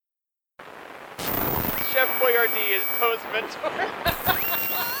Chef Boyardee is Poe's mentor.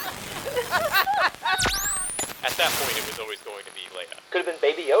 At that point, it was always going to be Leia. Could have been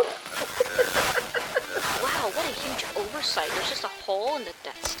Baby Yoda. Wow, what a huge oversight. There's just a hole in the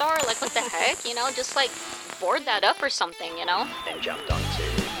Death Star. Like, what the heck? You know, just like board that up or something, you know? Then jumped onto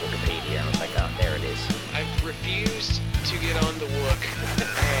Wikipedia and was like, oh, there it is. I've refused to get on the Wook,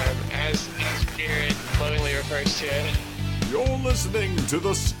 as Jared lovingly refers to it. You're listening to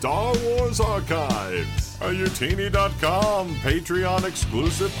the Star Wars Archives, a Youtini.com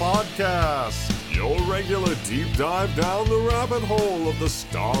Patreon-exclusive podcast. Your regular deep dive down the rabbit hole of the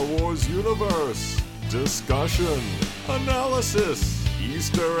Star Wars universe. Discussion, analysis,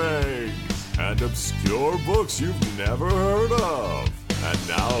 Easter eggs, and obscure books you've never heard of. And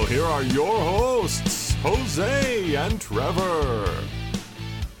now here are your hosts, Jose and Trevor.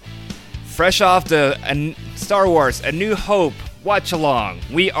 Fresh off the Star Wars A New Hope watch-along,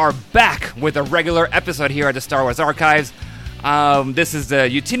 we are back with a regular episode here at the Star Wars Archives. This is the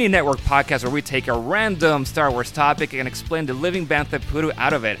Youtini Network podcast where we take a random Star Wars topic and explain the living bantha poodoo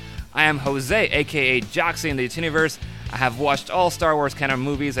out of it. I am Jose, aka Joxy in the Youtiniverse. I have watched all Star Wars canon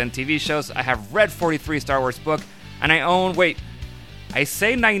movies and TV shows. I have read 43 Star Wars books, and I own, I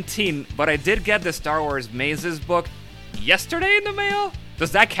say 19, but I did get the Star Wars Mazes book yesterday in the mail.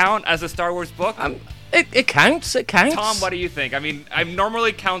 Does that count as a Star Wars book? It counts. It counts. Tom, what do you think? I mean, I'm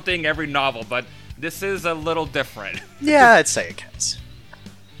normally counting every novel, but this is a little different. Yeah, I'd say it counts.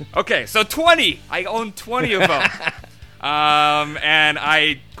 Okay, so 20. I own 20 of them. And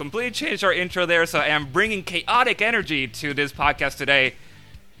I completely changed our intro there, so I am bringing chaotic energy to this podcast today.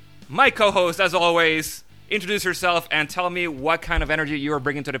 My co-host, as always, introduce yourself and tell me what kind of energy you are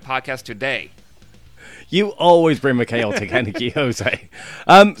bringing to the podcast today. You always bring the chaotic energy, Jose.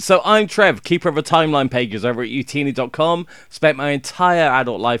 So I'm Trev, keeper of the timeline pages over at Youtini.com. Spent my entire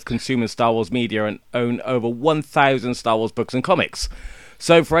adult life consuming Star Wars media and own over 1,000 Star Wars books and comics.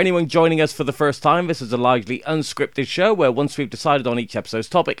 So for anyone joining us for the first time, this is a largely unscripted show where once we've decided on each episode's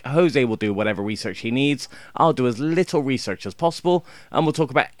topic, Jose will do whatever research he needs, I'll do as little research as possible, and we'll talk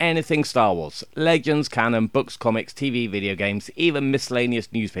about anything Star Wars. Legends, canon, books, comics, TV, video games, even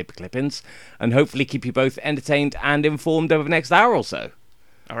miscellaneous newspaper clippings, and hopefully keep you both entertained and informed over the next hour or so.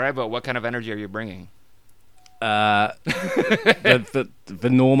 Alright, but what kind of energy are you bringing? The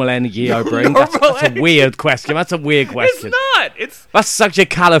normal energy I bring. That's a weird question. That's a weird question. It's not. That's such a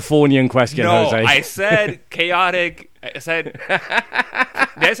Californian question, no, Jose. I said chaotic. Did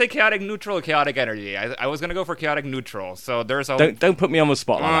I say chaotic neutral or chaotic energy? I was gonna go for chaotic neutral. So there's a don't put me on the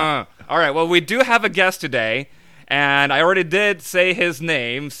spot like that. All right. Well, we do have a guest today, and I already did say his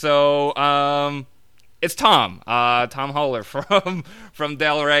name. So it's Tom. Tom Hoeler from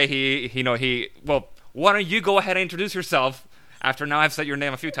Del Rey. Why don't you go ahead and introduce yourself after now I've said your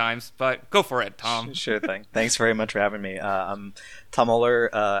name a few times, but go for it, Tom. Sure thing. Thanks very much for having me. I'm Tom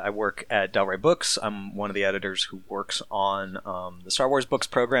Hoeler. I work at Rey Books. I'm one of the editors who works on the Star Wars books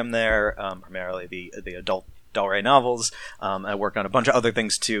program there, primarily the adult Del Rey novels. I work on a bunch of other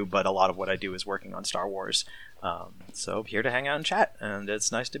things too, but a lot of what I do is working on Star Wars. So here to hang out and chat, and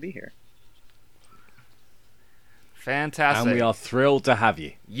it's nice to be here. Fantastic. And we are thrilled to have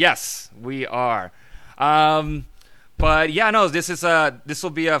you. Yes, we are. But yeah, no, this will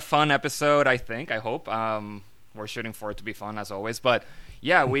be a fun episode, I hope. We're shooting for it to be fun as always. But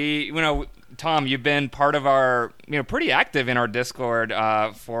yeah, Tom, you've been part of our, pretty active in our Discord,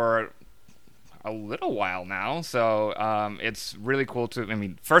 for a little while now. So, it's really cool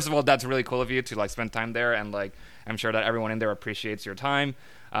first of all, that's really cool of you to spend time there. And I'm sure that everyone in there appreciates your time,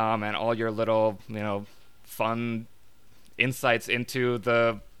 and all your little, fun insights into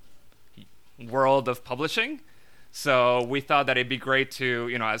the world of publishing. So we thought that it'd be great to,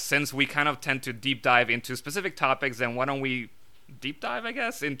 since we kind of tend to deep dive into specific topics, then why don't we deep dive, I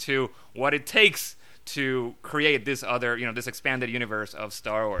guess, into what it takes to create this other, this expanded universe of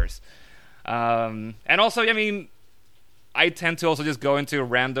Star Wars. And also, I tend to also just go into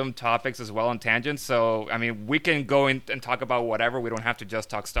random topics as well and tangents. So, we can go in and talk about whatever. We don't have to just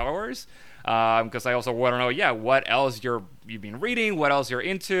talk Star Wars. Because I also want to know, what else you've been reading, what else you're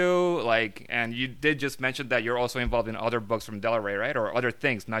into, and you did just mention that you're also involved in other books from Del Rey, right? Or other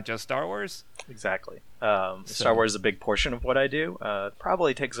things, not just Star Wars? Exactly. Star Wars is a big portion of what I do.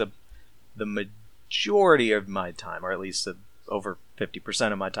 Probably takes the majority of my time, or at least over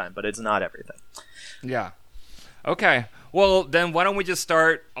 50% of my time, but it's not everything. Yeah. Okay. Well, then why don't we just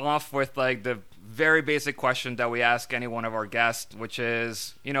start off with the very basic question that we ask any one of our guests, which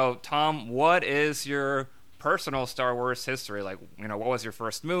is, Tom, what is your personal Star Wars history? What was your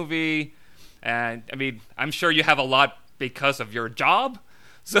first movie? And I'm sure you have a lot because of your job.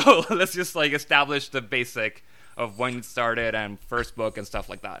 So let's just like establish the basic of when it started and first book and stuff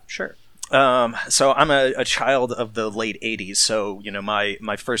like that. Sure. So I'm a child of the late 80s, so, you know,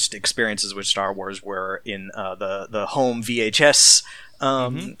 my first experiences with Star Wars were in the home VHS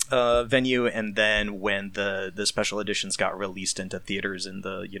venue, and then when the special editions got released into theaters in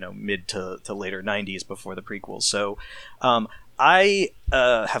the, you know, mid to later 90s before the prequels. So I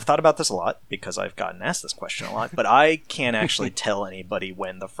have thought about this a lot because I've gotten asked this question a lot, but I can't actually tell anybody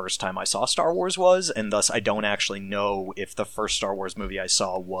when the first time I saw Star Wars was, and thus I don't actually know if the first Star Wars movie I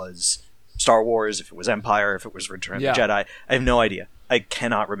saw was Star Wars, if it was Empire, if it was Return of the Jedi. I have no idea. I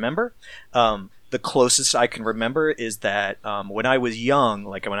cannot remember. The closest I can remember is that when I was young,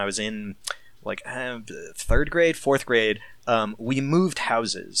 like when I was in like third grade, fourth grade, we moved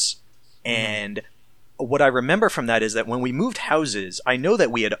houses. And what I remember from that is that when we moved houses, I know that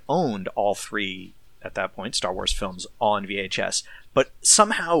we had owned all three, at that point, Star Wars films on VHS, but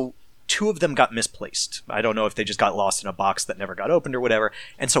somehow two of them got misplaced. I don't know if they just got lost in a box that never got opened or whatever.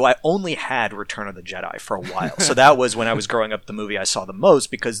 And so I only had Return of the Jedi for a while. So that was when I was growing up the movie I saw the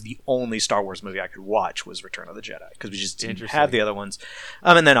most, because the only Star Wars movie I could watch was Return of the Jedi, because we just didn't have the other ones.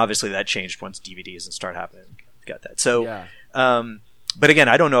 And then obviously that changed once DVDs and started happening. Got that. So, but again,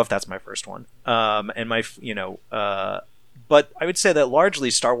 I don't know if that's my first one. And my, you know, but I would say that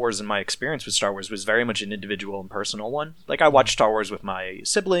largely Star Wars, and my experience with Star Wars, was very much an individual and personal one. Like, I watched Star Wars with my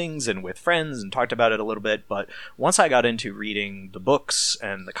siblings and with friends and talked about it a little bit, but once I got into reading the books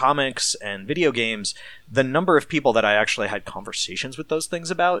and the comics and video games, the number of people that I actually had conversations with those things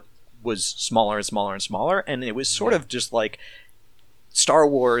about was smaller and smaller and smaller, and it was sort of just like Star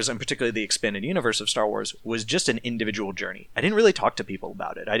Wars, and particularly the expanded universe of Star Wars, was just an individual journey. I didn't really talk to people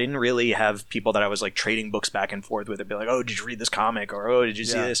about it. I didn't really have people that I was like trading books back and forth with and be like, oh, did you read this comic? Or, oh, did you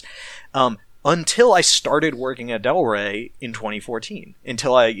see this? Until I started working at Del Rey in 2014.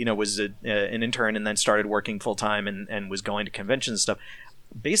 Until I, you know, was an intern and then started working full time and was going to conventions and stuff.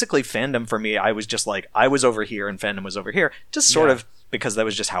 Basically, fandom for me, I was just like, I was over here and fandom was over here. Just sort of because that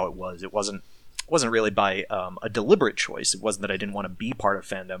was just how it was. It wasn't really by a deliberate choice. It wasn't that I didn't want to be part of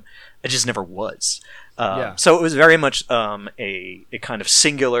fandom. I just never was. So it was very much a kind of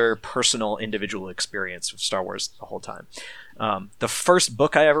singular, personal, individual experience with Star Wars the whole time. The first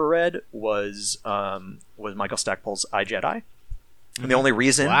book I ever read was Michael Stackpole's I, Jedi. And the only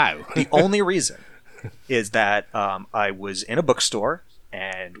reason, is that I was in a bookstore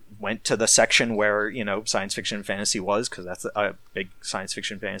and went to the section where, you know, science fiction and fantasy was, because that's a big science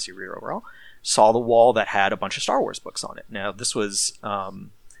fiction fantasy reader overall. Saw the wall that had a bunch of Star Wars books on it. Now, this was,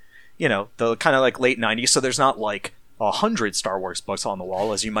 you know, the kind of like late 90s, so there's not like 100 Star Wars books on the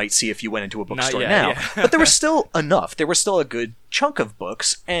wall, as you might see if you went into a bookstore now. But there was still enough. There was still a good chunk of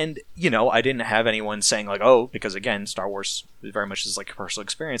books, and, you know, I didn't have anyone saying like, oh, because again, Star Wars very much is like a personal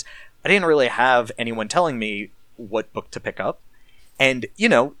experience. I didn't really have anyone telling me what book to pick up. And, you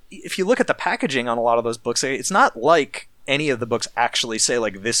know, if you look at the packaging on a lot of those books, it's not like any of the books actually say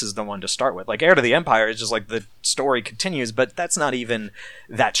like this is the one to start with. Like Heir to the Empire is just like the story continues, but that's not even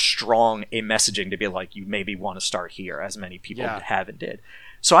that strong a messaging to be like you maybe want to start here, as many people have and did.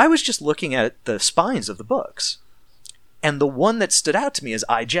 So I was just looking at the spines of the books, and the one that stood out to me is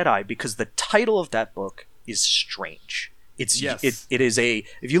I, Jedi, because the title of that book is strange. It is a,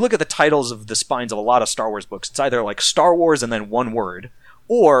 if you look at the titles of the spines of a lot of Star Wars books, it's either like Star Wars and then one word,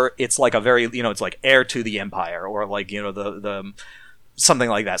 or it's like a very, you know, it's like Heir to the Empire, or like, you know, the something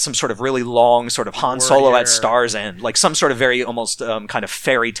like that, some sort of really long sort of Han Solo at Star's End, like some sort of very almost kind of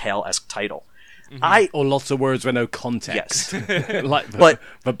fairy tale-esque title. Or lots of words with no context. Yes. Like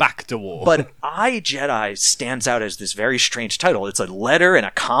the back door. But I, Jedi stands out as this very strange title. It's a letter and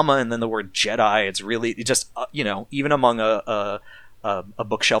a comma and then the word Jedi. It's really, it just, you know, even among a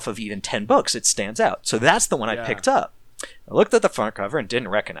bookshelf of even 10 books, it stands out. So that's the one I picked up. I looked at the front cover and didn't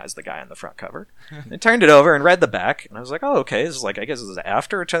recognize the guy on the front cover. I turned it over and read the back, and I was like, oh, okay, this is like, I guess this is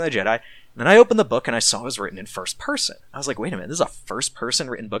after Return of the Jedi. And then I opened the book and I saw it was written in first person. I was like, wait a minute, this is a first person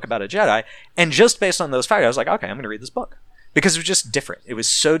written book about a Jedi. And just based on those facts, I was like, okay, I'm going to read this book. Because it was just different. It was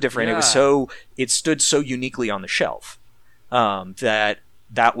so different. Yeah. It stood so uniquely on the shelf that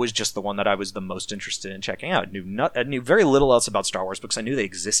was just the one that I was the most interested in checking out. I knew very little else about Star Wars books. I knew they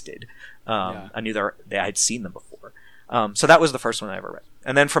existed. I knew I had seen them before. So that was the first one I ever read.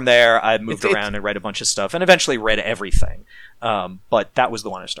 And then from there, I moved around and read a bunch of stuff and eventually read everything. But that was the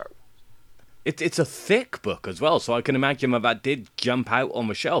one I started with. It's a thick book as well, so I can imagine that did jump out on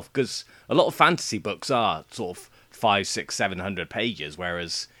the shelf, because a lot of fantasy books are sort of 500, 600, 700 pages,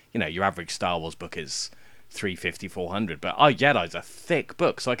 whereas, you know, your average Star Wars book is 350, 400. But Our Jedi's a thick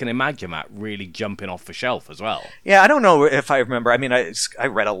book, so I can imagine that really jumping off the shelf as well. Yeah, I don't know if I remember. I mean, I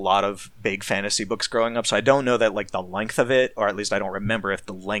read a lot of big fantasy books growing up, so I don't know that like the length of it, or at least I don't remember if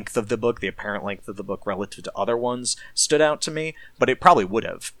the length of the book, the apparent length of the book relative to other ones, stood out to me. But it probably would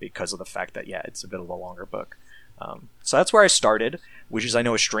have, because of the fact that, yeah, it's a bit of a longer book. So that's where I started, which is, I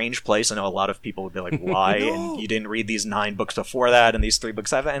know, a strange place. I know a lot of people would be like, why? No. And you didn't read these 9 books before that and these 3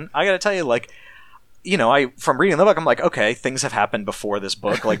 books after. And I gotta tell you, like, you know, from reading the book, I'm like, okay, things have happened before this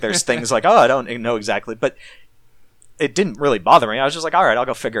book. Like, there's things like, oh, I don't know exactly. But it didn't really bother me. I was just like, all right, I'll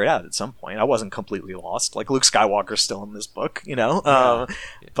go figure it out at some point. I wasn't completely lost. Like, Luke Skywalker's still in this book, you know?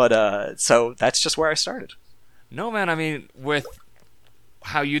 But so that's just where I started. No, man, I mean, with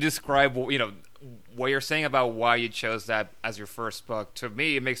how you describe, you know, what you're saying about why you chose that as your first book, to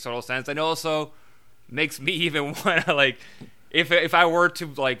me, it makes total sense. And it also makes me even want to, like, if I were to,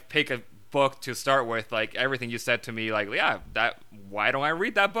 like, pick a book to start with, like, everything you said to me, like, yeah, why don't I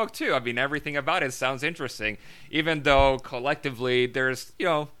read that book too? I mean, everything about it sounds interesting, even though collectively there's, you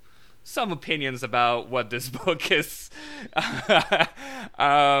know, some opinions about what this book is.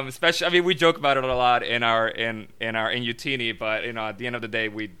 Especially, I mean, we joke about it a lot in Utini, but, you know, at the end of the day,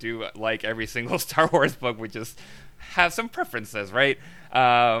 we do like every single Star Wars book. We just have some preferences, right?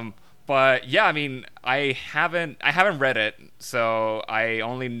 But yeah, I mean, I haven't read it, so I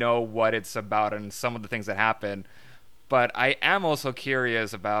only know what it's about and some of the things that happen. But I am also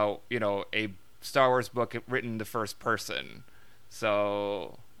curious about, you know, a Star Wars book written in the first person.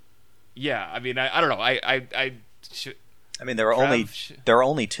 So yeah, I mean, I don't know. I mean, there are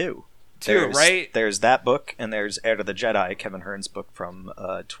only 2. There's, right? There's that book, and there's Heir to the Jedi, Kevin Hearn's book from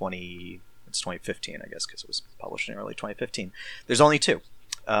 2015, I guess, because it was published in early 2015. There's only 2.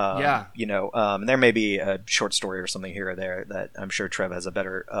 Yeah. You know, there may be a short story or something here or there that I'm sure Trev has a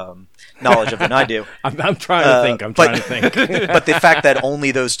better knowledge of than I do. I'm trying to think. I'm trying to think. But the fact that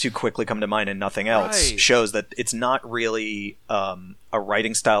only those 2 quickly come to mind and nothing else shows that it's not really a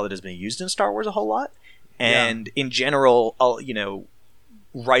writing style that has been used in Star Wars a whole lot. And in general, you know,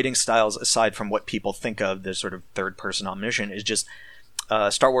 writing styles, aside from what people think of, the sort of third-person omniscient, is just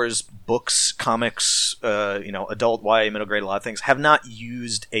Star Wars books, comics, you know, adult, YA, middle grade, a lot of things have not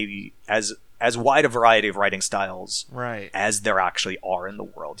used as wide a variety of writing styles as there actually are in the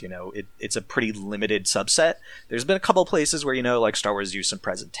world. You know, it's a pretty limited subset. There's been a couple places where, you know, like Star Wars used some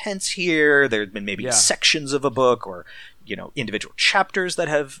present tense here. There's been maybe sections of a book, or, you know, individual chapters that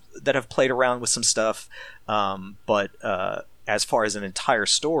have played around with some stuff. But as far as an entire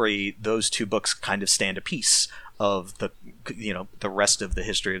story, those 2 books kind of stand a piece of the, you know, the rest of the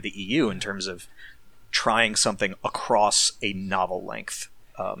history of the EU in terms of trying something across a novel length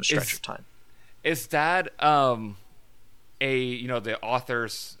stretch of time. Is that you know, the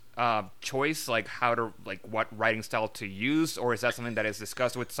author's choice, like what writing style to use, or is that something that is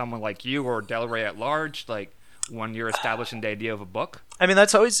discussed with someone like you or Del Rey at large, like when you're establishing the idea of a book? I mean,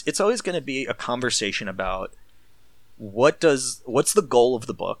 it's always going to be a conversation about what's the goal of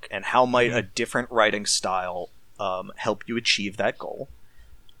the book, and how might a different writing style help you achieve that goal,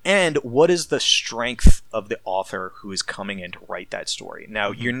 and what is the strength of the author who is coming in to write that story.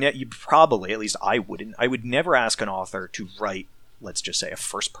 Now, you probably, at least I would never ask an author to write, let's just say, a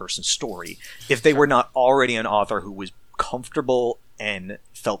first-person story if they were not already an author who was comfortable and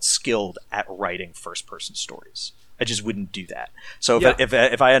felt skilled at writing first-person stories. I just wouldn't do that. So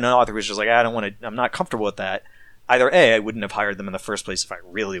if I had an author who was just like, I'm not comfortable with that, either A, I wouldn't have hired them in the first place if I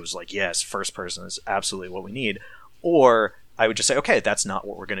really was like, yes, first person is absolutely what we need, or I would just say, okay, that's not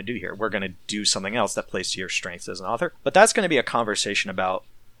what we're going to do here. We're going to do something else that plays to your strengths as an author. But that's going to be a conversation about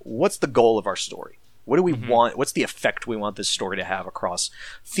what's the goal of our story? What do we want? What's the effect we want this story to have across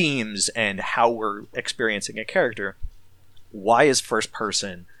themes and how we're experiencing a character? Why is first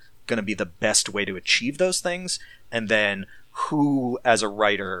person going to be the best way to achieve those things? And then who, as a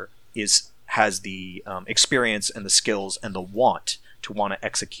writer, has the experience and the skills and the want to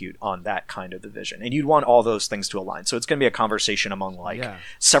execute on that kind of the vision. And you'd want all those things to align. So it's going to be a conversation among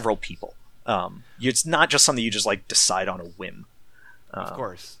several people. It's not just something you just like decide on a whim. Of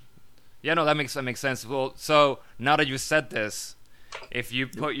course. Yeah, no, that makes sense. Well, so now that you said this, if you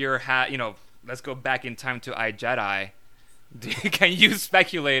put your hat, you know, let's go back in time to iJedi. Can you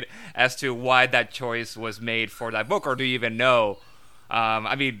speculate as to why that choice was made for that book, or do you even know?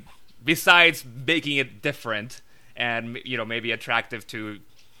 I mean, besides making it different and, you know, maybe attractive to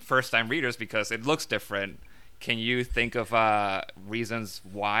first-time readers because it looks different, can you think of reasons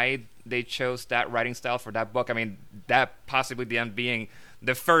why they chose that writing style for that book? I mean, that possibly the end being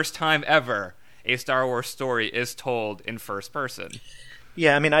the first time ever a Star Wars story is told in first person.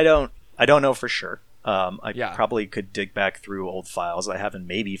 Yeah, I mean, I don't know for sure. I probably could dig back through old files I have and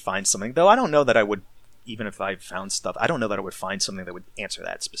maybe find something. Though I don't know that I would, even if I found stuff, I don't know that I would find something that would answer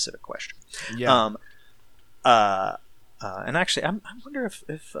that specific question. Yeah. And actually, I wonder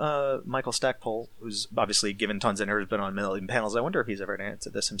if Michael Stackpole, who's obviously given tons of interviews, been on a million panels, I wonder if he's ever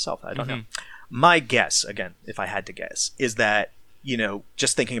answered this himself. I don't know. My guess, again, if I had to guess, is that,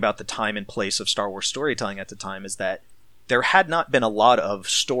 just thinking about the time and place of Star Wars storytelling at the time, is that there had not been a lot of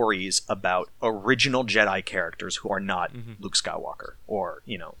stories about original Jedi characters who are not Luke Skywalker, or,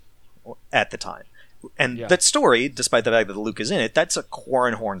 at the time. And that story, despite the fact that Luke is in it, that's a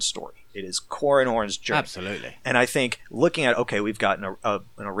Quarren Horn story. It is Quarren Horn's journey. Absolutely. And I think looking at, okay, we've got an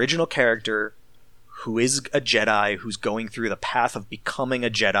original character who is a Jedi, who's going through the path of becoming a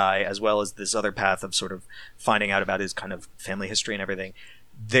Jedi, as well as this other path of sort of finding out about his kind of family history and everything.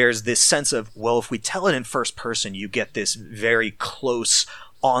 There's this sense of, well, if we tell it in first person, you get this very close,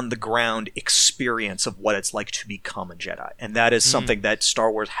 on-the-ground experience of what it's like to become a Jedi. And that is something that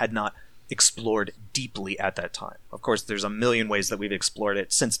Star Wars had not explored deeply at that time. Of course, there's a million ways that we've explored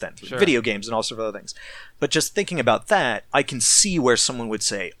it since then, through video games and all sorts of other things. But just thinking about that, I can see where someone would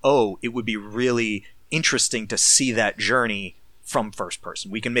say, oh, it would be really interesting to see that journey from first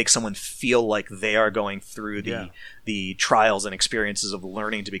person. We can make someone feel like they are going through the trials and experiences of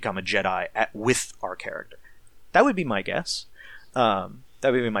learning to become a Jedi with our character. That would be my guess. That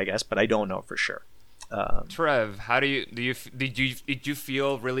would be my guess, but I don't know for sure. Trev, how did you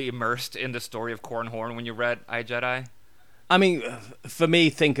feel really immersed in the story of Quarren Horn when you read I, Jedi? I mean, for me,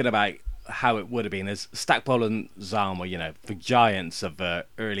 thinking about how it would have been, as Stackpole and Zahn were, the giants of the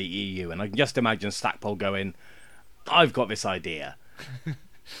early EU, and I can just imagine Stackpole going, I've got this idea.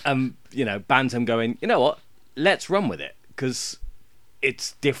 Bantam going, you know what, let's run with it, because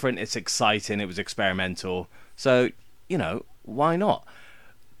it's different, it's exciting, it was experimental, so, why not?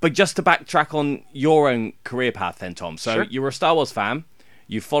 But just to backtrack on your own career path then, Tom. So you were a Star Wars fan.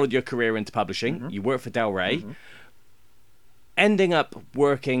 You followed your career into publishing. You worked for Del Rey. Ending up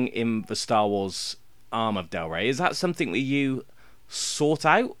working in the Star Wars arm of Del Rey, is that something that you sought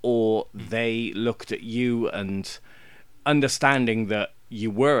out, or they looked at you and, understanding that you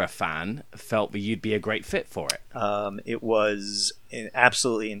were a fan, felt that you'd be a great fit for it? It was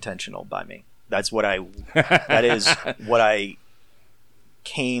absolutely intentional by me. That is what I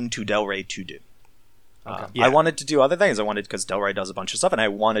came to Del Rey to do. I wanted to do other things. Because Del Rey does a bunch of stuff, and I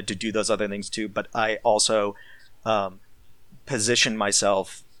wanted to do those other things too, but I also positioned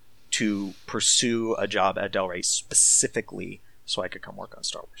myself to pursue a job at Del Rey specifically so I could come work on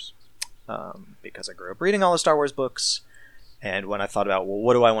Star Wars. Because I grew up reading all the Star Wars books, and when I thought about, well,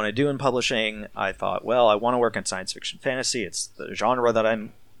 what do I want to do in publishing, I thought, well, I want to work in science fiction fantasy. It's the genre that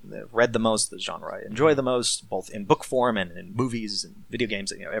I'm read the most, the genre I enjoy the most, both in book form and in movies and video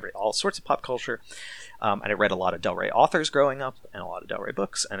games, and all sorts of pop culture. And I read a lot of Del Rey authors growing up and a lot of Del Rey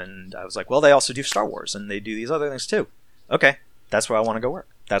books, and I was like, well, they also do Star Wars and they do these other things too. Okay, that's where I want to go work.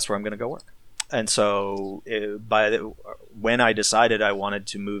 That's where I'm going to go work. And so when I decided I wanted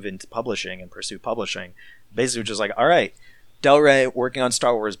to move into publishing and pursue publishing, basically just like, all right, Del Rey working on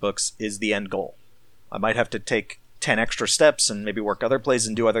Star Wars books is the end goal. I might have to take 10 extra steps and maybe work other places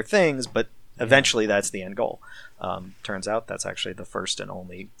and do other things, but eventually that's the end goal. Turns out that's actually the first and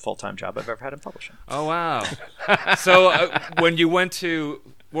only full-time job I've ever had in publishing. Oh, wow. So when you went to...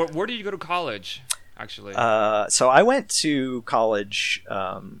 Where did you go to college, actually? So I went to college...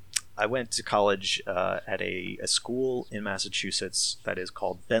 at a school in Massachusetts that is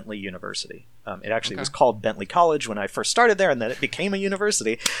called Bentley University. It actually was called Bentley College when I first started there, and then it became a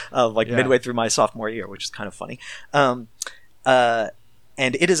university midway through my sophomore year, which is kind of funny. And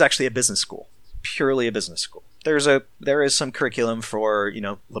it is actually a business school, purely a business school. There is some curriculum for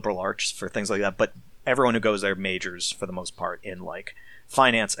liberal arts, for things like that, but everyone who goes there majors for the most part in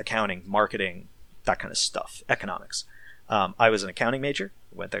finance, accounting, marketing, that kind of stuff, economics. I was an accounting major,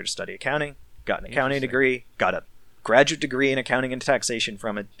 went there to study accounting, got an accounting degree, got a graduate degree in accounting and taxation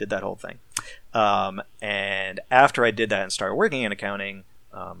from it, did that whole thing. And after I did that and started working in accounting,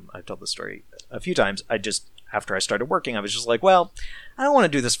 I've told this story a few times, after I started working, I was just like, well, I don't want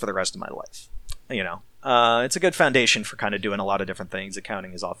to do this for the rest of my life. It's a good foundation for kind of doing a lot of different things.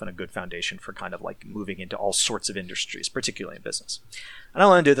 Accounting is often a good foundation for kind of moving into all sorts of industries, particularly in business. I don't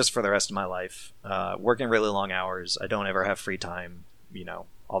want to do this for the rest of my life. Working really long hours. I don't ever have free time,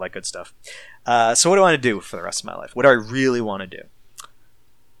 all that good stuff. So what do I want to do for the rest of my life? What do I really want to do?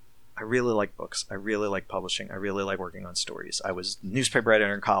 I really like books. I really like publishing. I really like working on stories. I was newspaper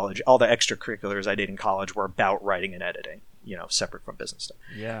editor in college. All the extracurriculars I did in college were about writing and editing, separate from business stuff.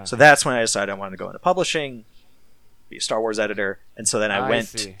 Yeah. So that's when I decided I wanted to go into publishing. be a Star Wars editor. And so then I I went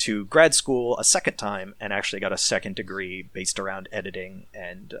see. to grad school a second time and actually got a second degree based around editing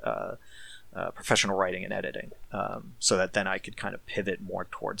and professional writing and editing, so that then I could kind of pivot more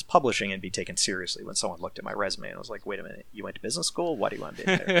towards publishing and be taken seriously when someone looked at my resume and was like, wait a minute, you went to business school? Why do you want to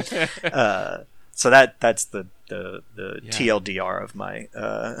be an editor? So that's the TLDR of my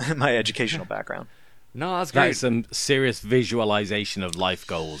my educational background. No, that's great. That's some serious visualization of life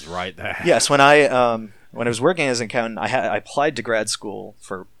goals right there. Yes, when I was working as an accountant, I applied to grad school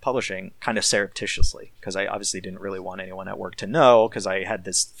for publishing kind of surreptitiously because I obviously didn't really want anyone at work to know, because I had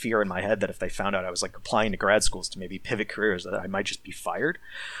this fear in my head that if they found out I was like applying to grad schools to maybe pivot careers, that I might just be fired,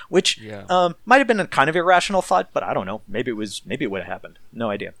 which might have been a kind of irrational thought, but I don't know. Maybe it would have happened. No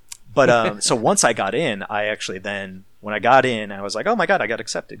idea. But so once I got in, when I got in, I was like, oh my God, I got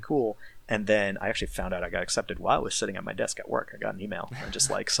accepted. Cool. And then I actually found out I got accepted while I was sitting at my desk at work. I got an email and just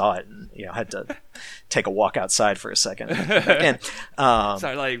like saw it, and had to take a walk outside for a second. And,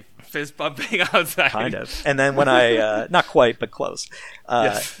 Sorry, like fist bumping outside. kind of. And then when I not quite, but close.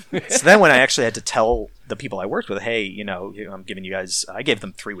 Yes. So then when I actually had to tell the people I worked with, hey, I'm giving you guys. I gave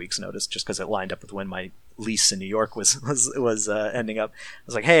them 3 weeks notice just because it lined up with when my lease in New York was ending up. I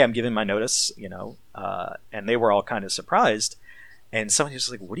was like, hey, I'm giving my notice, and they were all kind of surprised. And somebody was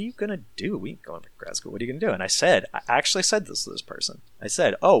like, what are you going to do? We ain't going to grad school. What are you going to do? And I actually said this to this person. I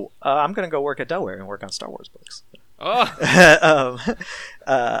said, I'm going to go work at Delaware and work on Star Wars books. Oh,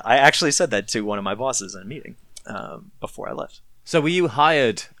 I actually said that to one of my bosses in a meeting before I left. So were you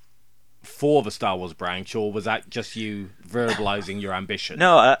hired for the Star Wars branch, or was that just you verbalizing your ambition?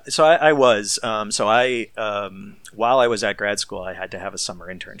 No, so I was. While I was at grad school, I had to have a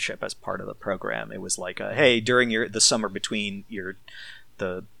summer internship as part of the program. It was like, hey, during the summer between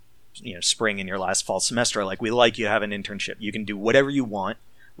the spring and your last fall semester, like, we like you to have an internship. You can do whatever you want.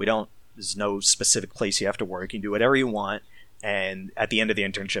 There's no specific place you have to work. You can do whatever you want. And at the end of the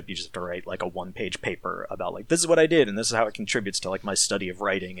internship, you just have to write like a 1-page paper about like, this is what I did and this is how it contributes to like my study of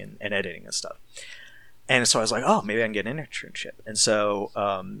writing and editing and stuff. And so I was like, oh, maybe I can get an internship. And so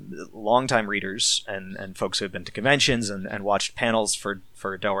longtime readers and folks who have been to conventions and watched panels for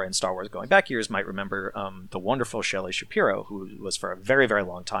Delray and Star Wars going back years might remember the wonderful Shelley Shapiro, who was for a very, very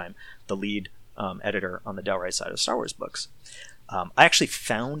long time the lead editor on the Delray side of Star Wars books. I actually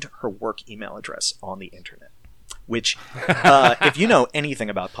found her work email address on the internet, which, if you know anything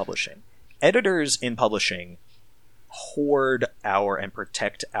about publishing, editors in publishing hoard and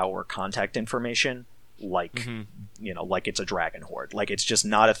protect our contact information like it's a dragon hoard. Like, it's just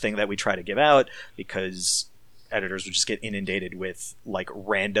not a thing that we try to give out, because editors would just get inundated with like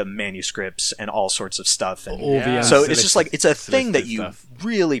random manuscripts and all sorts of stuff. And so it's just like, it's a thing that you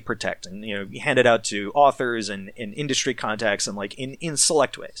really protect, and you hand it out to authors and industry contacts and like in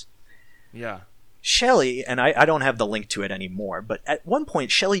select ways. yeah. Shelley, and I don't have the link to it anymore, but at one point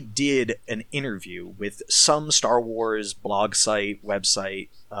Shelley did an interview with some Star Wars blog site, website,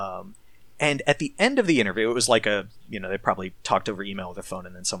 and at the end of the interview, it was like they probably talked over email with a phone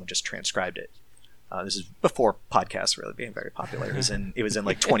and then someone just transcribed it. This is before podcasts really being very popular. It was in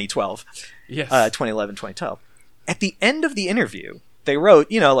like 2012, Yes. 2011, 2012. At the end of the interview, they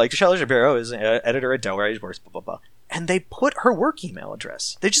wrote, like, Shelley Shapiro is editor at Delray, works, blah, blah, blah. And they put her work email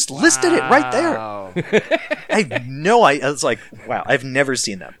address. They just listed it right there. I had no idea. I was like, wow, I've never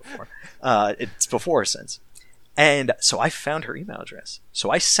seen that before. It's before or since. And so I found her email address.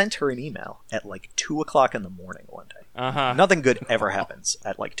 So I sent her an email at like 2 o'clock in the morning one day. Uh-huh. Nothing good ever happens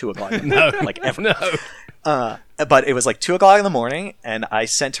at like 2 o'clock in the No, morning. Like, ever. no. But it was like 2 o'clock in the morning, and I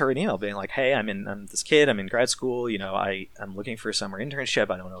sent her an email being like, hey, I'm this kid, I'm in grad school, I'm looking for a summer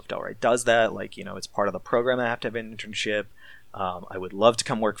internship. I don't know if Delray does that. Like, it's part of the program. I have to have an internship. I would love to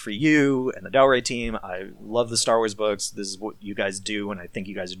come work for you and the Delray team. I love the Star Wars books. This is what you guys do, and I think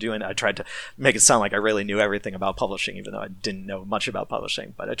you guys are doing. I tried to make it sound like I really knew everything about publishing, even though I didn't know much about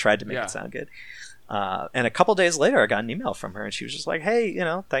publishing, but I tried to make it sound good. And a couple days later, I got an email from her, and she was just like, hey,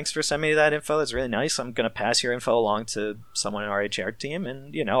 thanks for sending me that info. It's really nice. I'm going to pass your info along to someone in our HR team.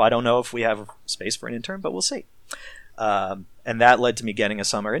 And, I don't know if we have space for an intern, but we'll see. And that led to me getting a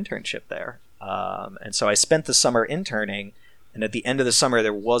summer internship there. And so I spent the summer interning, and at the end of the summer,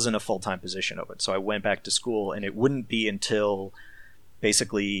 there wasn't a full-time position open. So I went back to school, and it wouldn't be until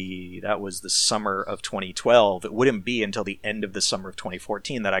basically that was the summer of 2012. It wouldn't be until the end of the summer of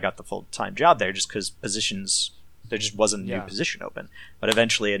 2014 that I got the full-time job there, just because there just wasn't a new position open. But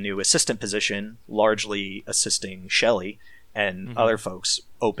eventually a new assistant position, largely assisting Shelley and other folks,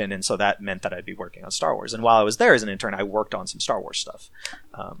 open, and so that meant that I'd be working on Star Wars. And while I was there as an intern, I worked on some Star Wars stuff.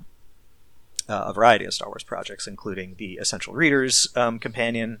 A variety of Star Wars projects, including the Essential Readers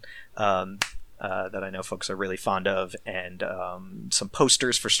Companion, that I know folks are really fond of, and some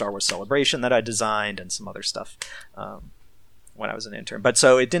posters for Star Wars Celebration that I designed, and some other stuff when I was an intern. But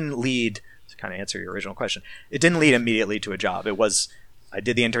so it didn't lead, to kind of answer your original question, it didn't lead immediately to a job. It was, I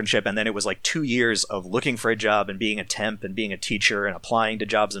did the internship, and then it was like 2 years of looking for a job and being a temp and being a teacher and applying to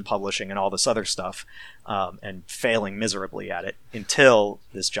jobs in publishing and all this other stuff, and failing miserably at it until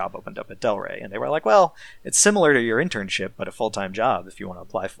this job opened up at Del Rey. And they were like, well, it's similar to your internship, but a full-time job if you want to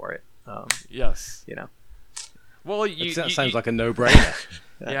apply for it. Yes. You know. Well, that sounds like a no-brainer.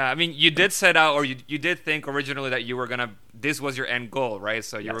 Yeah, I mean, you did set out, or you did think originally that you were this was your end goal, right?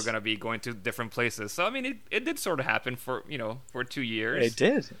 So you were gonna be going to different places. So I mean, it did sort of happen for 2 years. It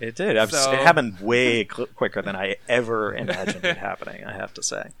did. It happened way quicker than I ever imagined it happening, I have to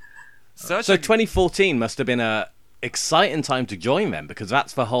say. So 2014 must have been a exciting time to join them, because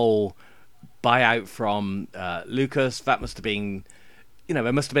that's the whole buyout from Lucas. That must have been,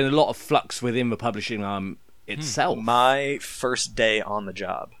 there must have been a lot of flux within the publishing arm itself. My first day on the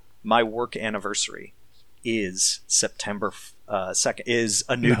job, my work anniversary is September 2nd. Is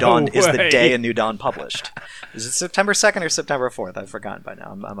A New Dawn is the day A New Dawn published. Is it September 2nd or September 4th? I've forgotten by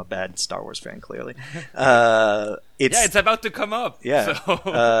now. I'm a bad Star Wars fan, clearly. It's about to come up. Yeah.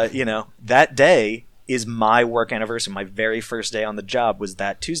 So. That day is my work anniversary. My very first day on the job was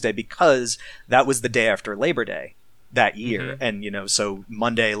that Tuesday, because that was the day after Labor Day that year. Mm-hmm. And so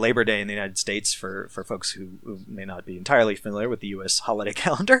Monday, Labor Day in the United States, for folks who may not be entirely familiar with the US holiday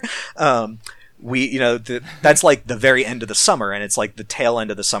calendar, that's like the very end of the summer, and it's like the tail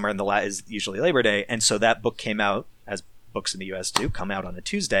end of the summer, and the is usually Labor Day. And so that book came out, as books in the US do, come out on a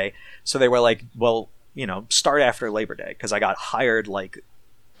Tuesday. So they were like, well, start after Labor Day, because I got hired like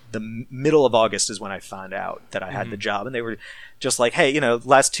the middle of August is when I found out that I had the job, and they were just like, hey,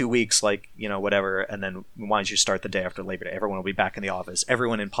 last 2 weeks, like, whatever, and then why don't you start the day after Labor Day? Everyone will be back in the office.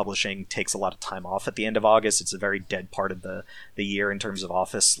 Everyone in publishing takes a lot of time off at the end of August. It's a very dead part of the year in terms of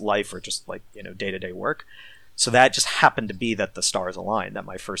office life, or just like, day-to-day work. So that just happened to be that the stars aligned, that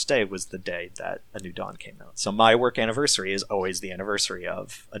my first day was the day that A New Dawn came out. So my work anniversary is always the anniversary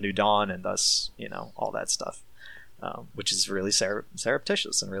of A New Dawn, and thus, all that stuff. Which is really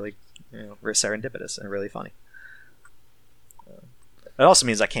surreptitious and really serendipitous and really funny. It also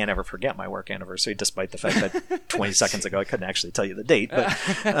means I can't ever forget my work anniversary, despite the fact that 20 seconds ago I couldn't actually tell you the date. But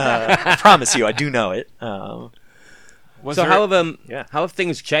I promise you, I do know it. How have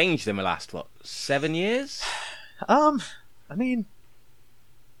things changed in the last 7 years? I mean,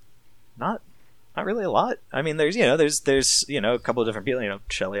 not really a lot. I mean, there's a couple of different people.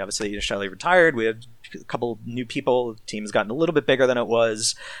 Shelley, obviously, Shelley retired. We have a couple new people. The team's gotten a little bit bigger than it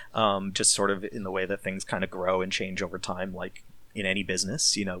was, just sort of in the way that things kind of grow and change over time, like in any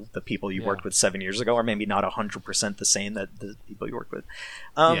business. The people you worked with 7 years ago are maybe not 100% the same that the people you worked with.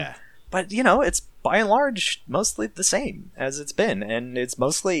 But it's by and large mostly the same as it's been, and it's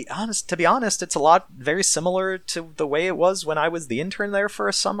mostly to be honest, it's a lot very similar to the way it was when I was the intern there for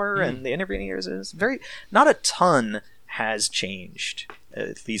a summer, and the interviewing years is not a ton has changed,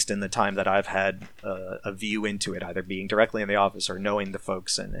 at least in the time that I've had a view into it, either being directly in the office or knowing the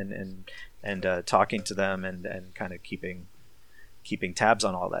folks and talking to them and kind of keeping tabs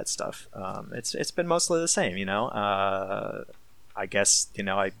on all that stuff. It's been mostly the same, I guess,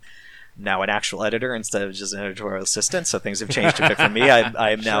 I'm now an actual editor instead of just an editorial assistant, so things have changed a bit for me.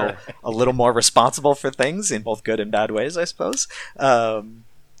 I am now a little more responsible for things in both good and bad ways, I suppose. So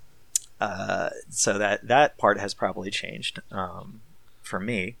that part has probably changed for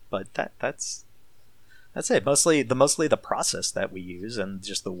me, but that's it. Mostly the process that we use and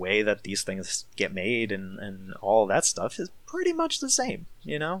just the way that these things get made and all that stuff is pretty much the same,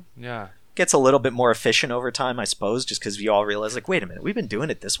 Yeah. Gets a little bit more efficient over time, I suppose, just because we all realize, like, wait a minute, we've been doing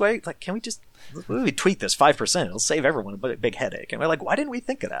it this way. Like, can we just tweak this 5%? It'll save everyone a big headache. And we're like, why didn't we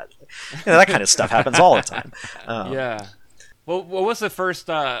think of that? That kind of stuff happens all the time. Yeah. Well, what was the first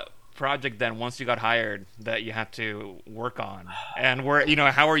project then, once you got hired, that you had to work on? And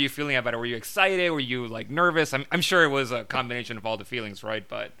how are you feeling about it? Were you excited? Were you like nervous? I'm sure it was a combination of all the feelings, right?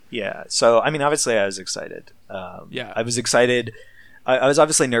 But yeah. So I mean, obviously, I was excited. I was excited. I was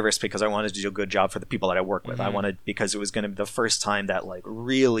obviously nervous because I wanted to do a good job for the people that I work with. Because it was going to be the first time that, like,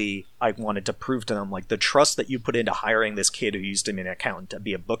 really I wanted to prove to them, like, the trust that you put into hiring this kid who used to be an accountant to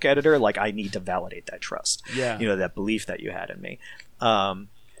be a book editor, like, I need to validate that trust. Yeah. That belief that you had in me.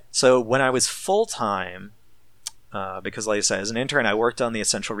 So when I was full-time, because like I said, as an intern, I worked on the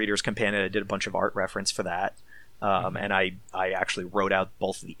Essential Readers Companion. I did a bunch of art reference for that. And I actually wrote out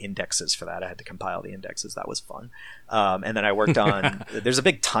both of the indexes for that. I had to compile the indexes. That was fun. And then I worked on, there's a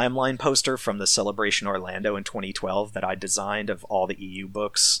big timeline poster from the Celebration Orlando in 2012 that I designed of all the EU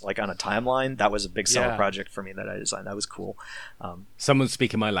books, like on a timeline. That was a big summer project for me that I designed. That was cool. Someone's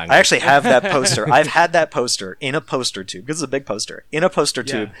speaking my language. I actually have that poster. I've had that poster in a poster tube, because it's a big poster, in a poster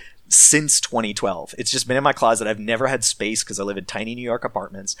tube since 2012. It's just been in my closet. I've never had space because I live in tiny New York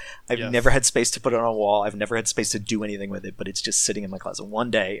apartments. I've never had space to put it on a wall. I've never had space to do anything with it, but it's just sitting in my closet. One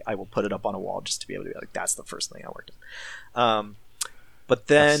day I will put it up on a wall just to be able to be like, that's the first thing I worked on. But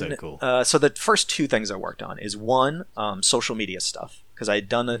then, so cool. So the first two things I worked on is one, social media stuff, because I had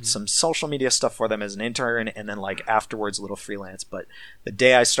done some social media stuff for them as an intern, and then like afterwards a little freelance. But the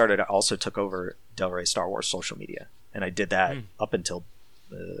day I started, I also took over Del Rey Star Wars social media, and I did that up until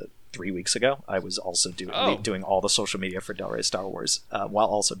 3 weeks ago. I was also doing all the social media for Del Rey Star Wars while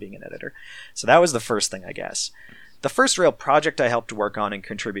also being an editor. So that was the first thing, I guess. The first real project I helped work on and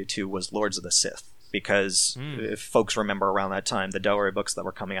contribute to was Lords of the Sith, because if folks remember around that time, the Del Rey books that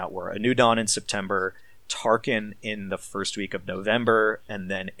were coming out were A New Dawn in September, Tarkin in the first week of November, and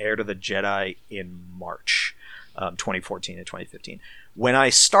then Heir to the Jedi in March 2014 and 2015. When I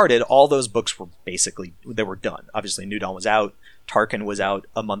started, all those books were they were done. Obviously, New Dawn was out. Tarkin was out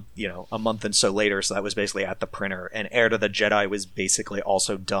a month and so later, so that was basically at the printer. And Heir to the Jedi was basically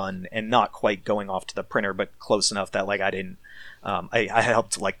also done, and not quite going off to the printer, but close enough that like I didn't. I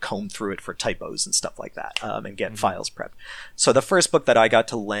helped like comb through it for typos and stuff like that, and get files prepped. So the first book that I got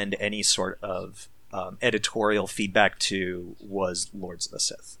to lend any sort of editorial feedback to was Lords of the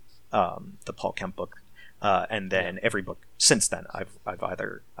Sith, the Paul Kemp book, and then every book since then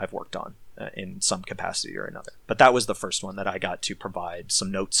I've worked on in some capacity or another. But that was the first one that I got to provide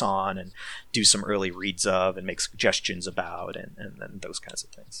some notes on and do some early reads of and make suggestions about and those kinds of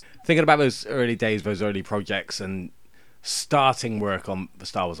things. Thinking about those early days, those early projects, and starting work on the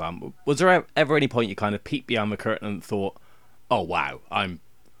Star Wars album, was there ever any point you kind of peeked behind the curtain and thought, "Oh wow, I'm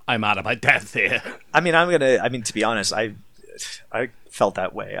out of my depth here"? I mean, to be honest, I felt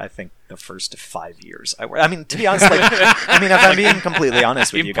that way. I think the first 5 years to be honest, if I'm being completely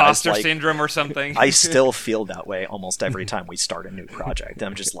honest with you guys, imposter syndrome or something. I still feel that way almost every time we start a new project.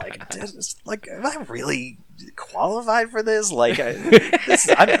 I'm just like, am I really qualified for this? Like, am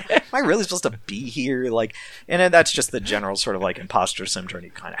I really supposed to be here? Like, and that's just the general sort of like imposter syndrome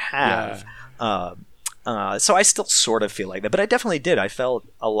you kind of have. Yeah. So I still sort of feel like that, but I definitely did. I felt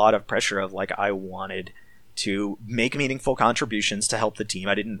a lot of pressure of like I wanted to make meaningful contributions to help the team.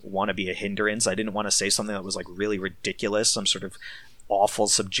 I didn't want to be a hindrance. I didn't want to say something that was like really ridiculous, some sort of awful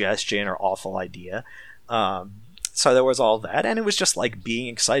suggestion or awful idea. So there was all that, and it was just like being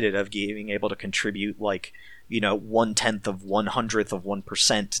excited of being able to contribute like 1/10 of 1/100th of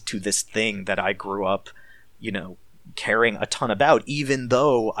 1% to this thing that I grew up, caring a ton about, even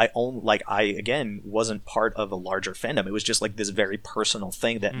though I again wasn't part of a larger fandom. It was just like this very personal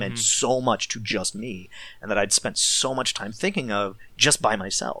thing that meant so much to just me, and that I'd spent so much time thinking of just by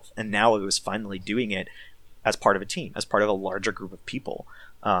myself, and now I was finally doing it as part of a team, as part of a larger group of people.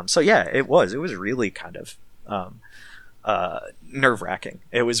 So yeah, it was really kind of nerve-wracking.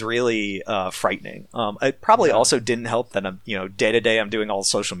 It was really frightening. It probably also didn't help that I'm, day to day I'm doing all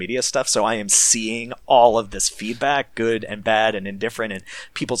social media stuff, so I am seeing all of this feedback, good and bad and indifferent, and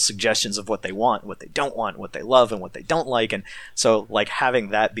people's suggestions of what they want, what they don't want, what they love and what they don't like. And so like having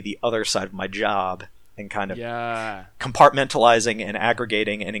that be the other side of my job and kind of compartmentalizing and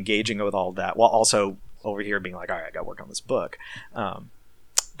aggregating and engaging with all that, while also over here being like, all right, I gotta work on this book.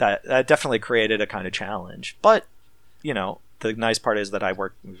 That definitely created a kind of challenge. But the nice part is that I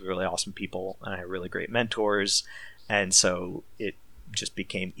work with really awesome people and I have really great mentors, and so it just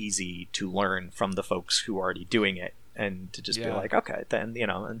became easy to learn from the folks who are already doing it, and to just be like, okay, then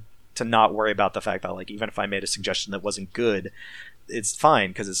and to not worry about the fact that like even if I made a suggestion that wasn't good, it's fine,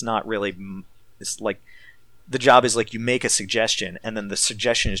 because it's not really. It's like the job is like you make a suggestion and then the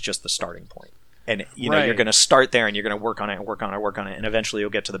suggestion is just the starting point. And you're going to start there and you're going to work on it and work on it, and eventually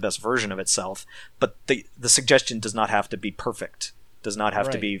you'll get to the best version of itself. But the suggestion does not have to be perfect, does not have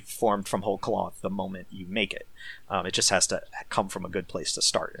to be formed from whole cloth the moment you make it. It just has to come from a good place to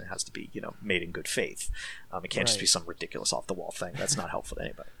start, and it has to be made in good faith. It can't just be some ridiculous off the wall thing. That's not helpful to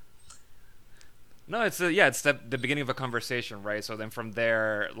anybody. No, it's the beginning of a conversation, right? So then from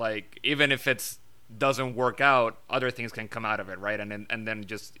there, like even if it's doesn't work out, other things can come out of it, right? And then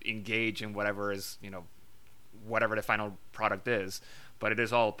just engage in whatever is whatever the final product is. But it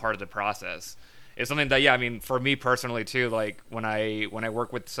is all part of the process. It's something that for me personally too, like when I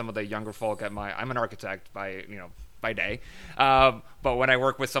work with some of the younger folk I'm an architect by by day. But when I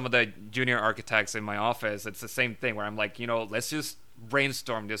work with some of the junior architects in my office, it's the same thing where I'm like, let's just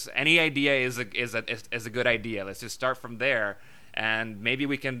brainstorm this. Any idea is a good idea. Let's just start from there, and maybe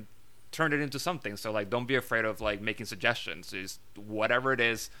we can turn it into something. So like, don't be afraid of like making suggestions. Just whatever it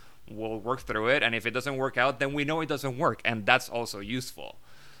is, we'll work through it. And if it doesn't work out, then we know it doesn't work, and that's also useful.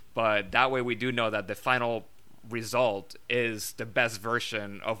 But that way we do know that the final result is the best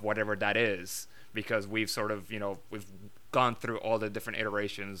version of whatever that is, because we've sort of, we've gone through all the different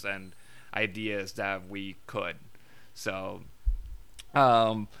iterations and ideas that we could. So,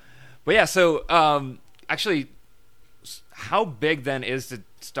 but yeah, so actually, how big then is the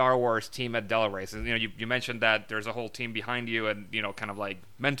Star Wars team at Del Rey? So, you mentioned that there's a whole team behind you and, kind of like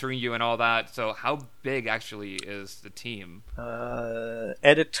mentoring you and all that. So how big actually is the team?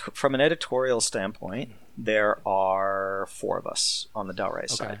 From an editorial standpoint, there are 4 of us on the Del Rey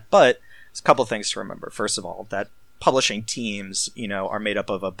side. Okay. But there's a couple of things to remember. First of all, that publishing teams, are made up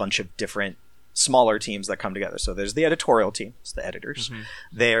of a bunch of different smaller teams that come together. So there's the editorial team, it's the editors. Mm-hmm.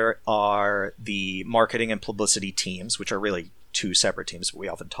 There are the marketing and publicity teams, which are really 2 separate teams, but we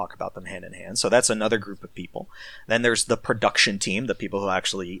often talk about them hand in hand. So that's another group of people. Then there's the production team, the people who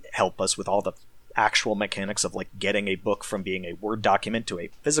actually help us with all the actual mechanics of like getting a book from being a Word document to a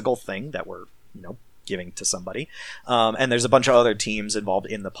physical thing that we're, giving to somebody. And there's a bunch of other teams involved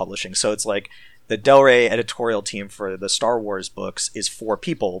in the publishing. So it's like the Del Rey editorial team for the Star Wars books is 4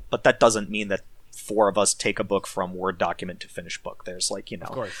 people, but that doesn't mean that 4 of us take a book from Word document to finished book. There's like,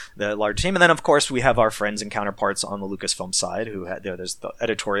 the large team. And then, of course, we have our friends and counterparts on the Lucasfilm side there's the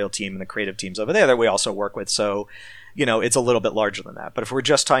editorial team and the creative teams over there that we also work with. So, it's a little bit larger than that. But if we're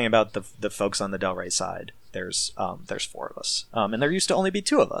just talking about the folks on the Del Rey side, there's 4 of us. And there used to only be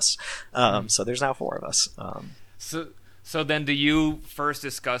 2 of us. So there's now 4 of us. So then do you first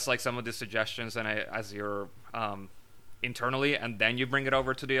discuss like some of the suggestions and as you're internally, and then you bring it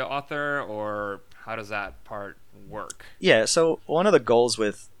over to the author, or how does that part work? Yeah, so one of the goals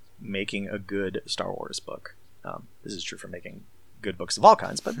with making a good Star Wars book, this is true for making good books of all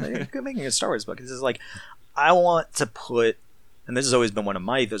kinds, but making a Star Wars book is like, I want to put, and this has always been one of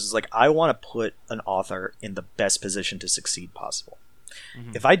my ethos, is like, I want to put an author in the best position to succeed possible.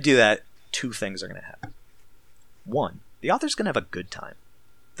 Mm-hmm. If I do that, 2 things are going to happen. 1, the author's going to have a good time.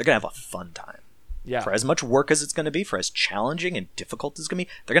 They're going to have a fun time. Yeah. For as much work as it's going to be, for as challenging and difficult as it's going to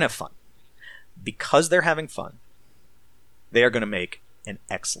be, they're going to have fun. Because they're having fun, they are going to make an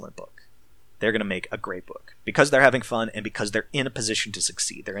excellent book. They're going to make a great book. Because they're having fun and because they're in a position to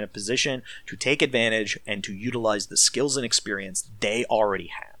succeed. They're in a position to take advantage and to utilize the skills and experience they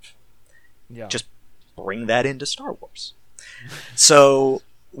already have. Yeah. Just bring that into Star Wars. So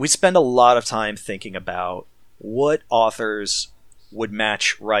we spend a lot of time thinking about what authors would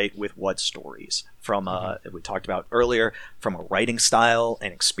match right with what stories. From we talked about earlier, from a writing style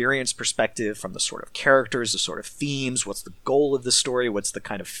and experience perspective, from the sort of characters, the sort of themes, what's the goal of the story, what's the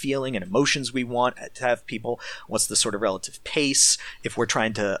kind of feeling and emotions we want to have people, what's the sort of relative pace, if we're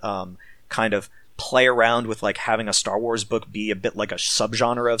trying to kind of play around with like having a Star Wars book be a bit like a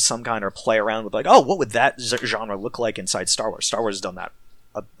subgenre of some kind, or play around with like, oh, what would that genre look like inside Star Wars? Star Wars has done that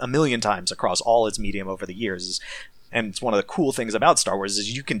a million times across all its medium over the years. And it's one of the cool things about Star Wars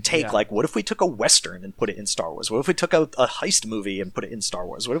is you can take, like, what if we took a Western and put it in Star Wars? What if we took a heist movie and put it in Star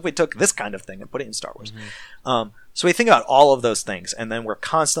Wars? What if we took this kind of thing and put it in Star Wars? Mm-hmm. So we think about all of those things, and then we're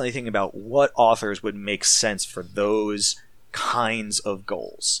constantly thinking about what authors would make sense for those kinds of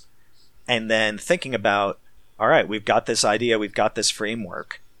goals. And then thinking about, all right, we've got this idea, we've got this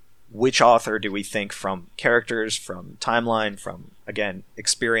framework. Which author do we think, from characters, from timeline, from, again,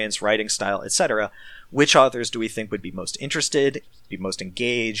 experience, writing style, etc., which authors do we think would be most interested, be most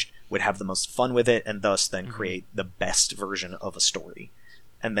engaged, would have the most fun with it, and thus then create the best version of a story?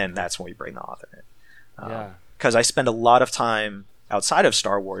 And then that's when we bring the author in. Because I spend a lot of time outside of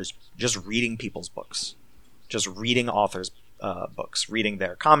Star Wars just reading people's books. Just reading authors' books. Reading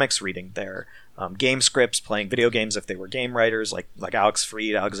their comics, reading their game scripts, playing video games if they were game writers, like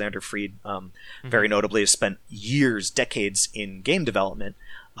Alexander Freed, very notably has spent years, decades in game development.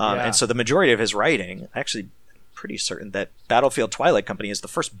 And so the majority of his writing, actually pretty certain that Battlefield Twilight Company is the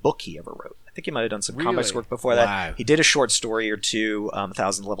first book he ever wrote. I think he might have done some comics work before that. He did a short story or two.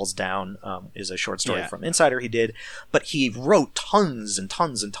 1,000 Levels Down is a short story from Insider he did. But he wrote tons and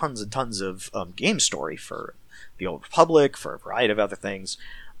tons and tons and tons of game story for the Old Republic, for a variety of other things.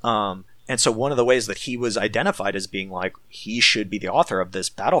 And so one of the ways that he was identified as being like, he should be the author of this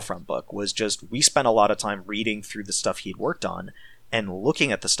Battlefront book was just, we spent a lot of time reading through the stuff he'd worked on and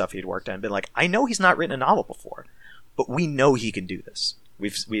looking at the stuff he'd worked on and been like, I know he's not written a novel before, but we know he can do this.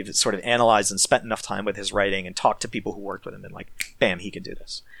 we've sort of analyzed and spent enough time with his writing and talked to people who worked with him and like, bam, he can do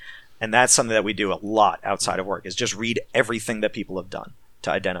this. And that's something that we do a lot outside of work, is just read everything that people have done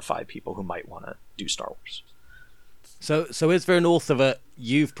to identify people who might want to do Star Wars. So is there an author that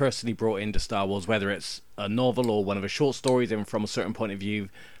you've personally brought into Star Wars, whether it's a novel or one of the short stories, and from a certain point of view,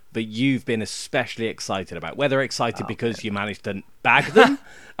 that you've been especially excited about? Whether excited because you managed to bag them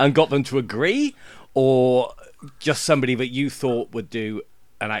and got them to agree, or just somebody that you thought would do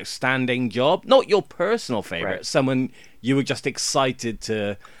an outstanding job? Not your personal favorite, Right. someone you were just excited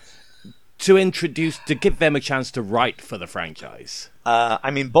to introduce, to give them a chance to write for the franchise.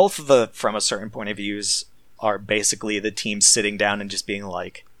 I mean, both of the From a Certain Point of Views are basically the team sitting down and just being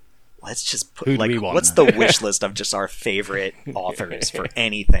like, let's just put, Who do like, we want? what's the wish list of just our favorite authors for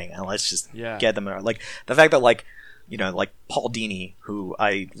anything, and let's just get them there. Like, the fact that, like, you know, like Paul Dini, who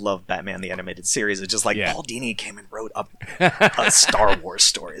I love Batman the Animated Series, it's just like, Paul Dini came and wrote a Star Wars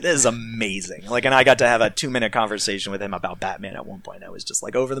story. This is amazing. Like, and I got to have a 2-minute conversation with him about Batman at one point. I was just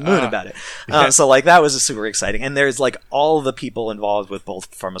like over the moon about it. So like, that was super exciting. And there's like all the people involved with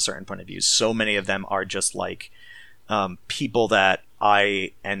both From a Certain Point of View. So many of them are just like people that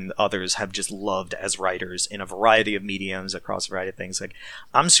I and others have just loved as writers in a variety of mediums across a variety of things. Like,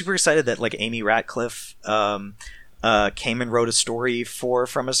 I'm super excited that like Amy Ratcliffe came and wrote a story for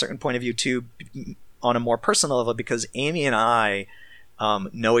From a Certain Point of View too, on a more personal level, because Amy and I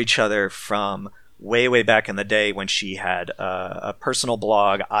know each other from way back in the day when she had a personal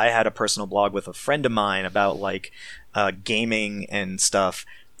blog. I had a personal blog with a friend of mine about like gaming and stuff.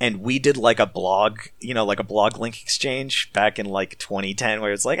 And we did like a blog, you know, like a blog link exchange back in like 2010,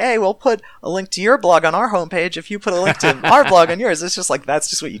 where it's like, hey, we'll put a link to your blog on our homepage if you put a link to our blog on yours. It's just like, that's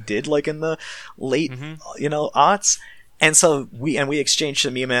just what you did, like in the late, you know, aughts. And so we exchanged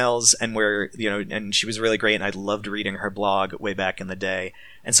some emails, and and she was really great, and I loved reading her blog way back in the day.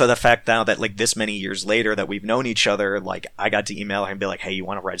 And so the fact now that like this many years later that we've known each other, like I got to email her and be like, hey, you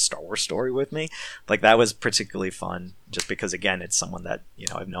want to write a Star Wars story with me? Like, that was particularly fun, just because again, it's someone that, you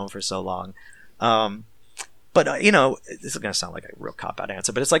know, I've known for so long. But you know, this is going to sound like a real cop-out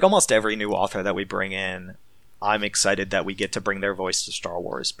answer, but it's like almost every new author that we bring in, I'm excited that we get to bring their voice to Star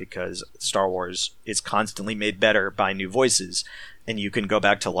Wars, because Star Wars is constantly made better by new voices. And you can go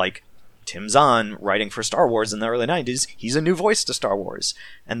back to like Tim Zahn writing for Star Wars in the early 90s. He's a new voice to Star Wars.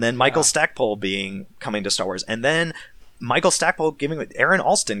 And then Michael Stackpole coming to Star Wars. And then Michael Stackpole giving Aaron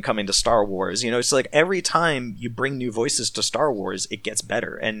Alston coming to Star Wars. You know, it's like every time you bring new voices to Star Wars, it gets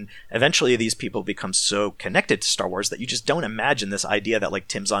better. And eventually these people become so connected to Star Wars that you just don't imagine this idea that like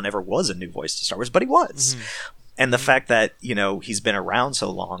Tim Zahn ever was a new voice to Star Wars, but he was. And the fact that, you know, he's been around so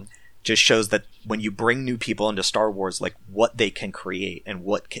long just shows that when you bring new people into Star Wars, like what they can create and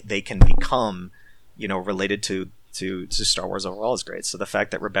what they can become, you know, related to Star Wars overall is great. So the fact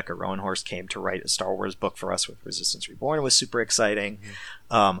that Rebecca Roanhorse came to write a Star Wars book for us with Resistance Reborn was super exciting.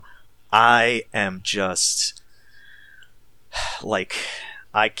 I am just like,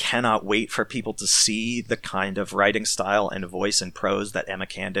 I cannot wait for people to see the kind of writing style and voice and prose that Emma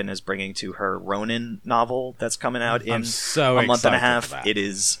Camden is bringing to her Ronin novel that's coming out in a month and a half. It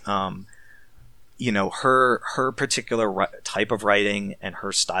is, you know, her particular type of writing and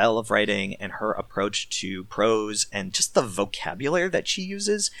her style of writing and her approach to prose and just the vocabulary that she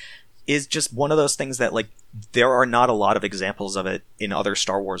uses is just one of those things that, like, there are not a lot of examples of it in other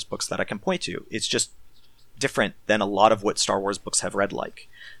Star Wars books that I can point to. It's just different than a lot of what Star Wars books have read like.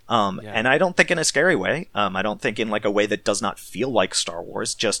 And I don't think in a scary way. I don't think in like a way that does not feel like Star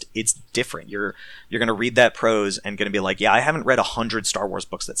Wars. Just, it's different. You're going to read that prose and going to be like, yeah, I haven't read 100 Star Wars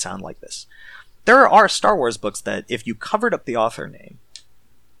books that sound like this. There are Star Wars books that if you covered up the author name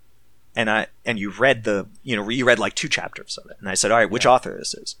and you read you read like 2 chapters of it, and I said, all right, which author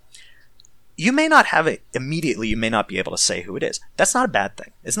this is? You may not have it immediately. You may not be able to say who it is. That's not a bad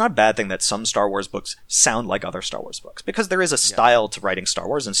thing. It's not a bad thing that some Star Wars books sound like other Star Wars books, because there is a style to writing Star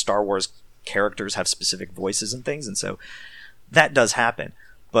Wars, and Star Wars characters have specific voices and things. And so that does happen.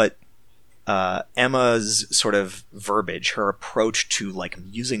 But Emma's sort of verbiage, her approach to like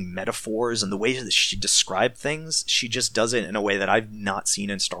using metaphors and the way that she described things, she just does it in a way that I've not seen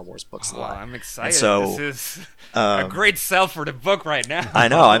in Star Wars books a lot. I'm excited. And so, this is a great sell for the book right now. I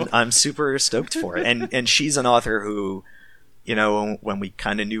know. I'm super stoked for it. And she's an author who, you know, when we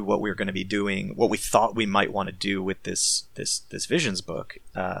kind of knew what we were going to be doing, what we thought we might want to do with this Visions book,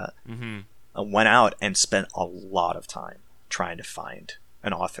 went out and spent a lot of time trying to find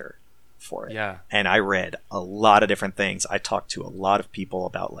an author for it. Yeah. And I read a lot of different things. I talked to a lot of people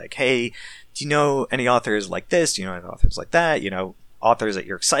about like, hey, do you know any authors like this? Do you know any authors like that? You know, authors that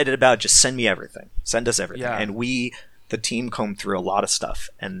you're excited about, just send me everything. Send us everything. Yeah. And we the team combed through a lot of stuff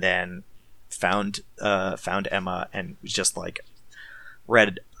and then found Emma and was just like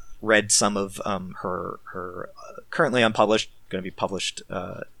read some of her currently unpublished, going to be published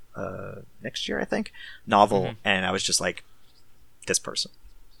next year, I think, novel, and I was just like, this person.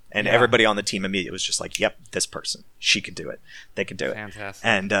 And everybody on the team immediately was just like, "Yep, this person. She could do it. They could do it." Fantastic.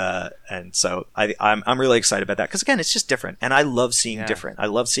 And so I'm really excited about that because again, it's just different, and I love seeing different. I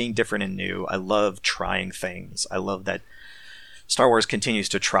love seeing different and new. I love trying things. I love that Star Wars continues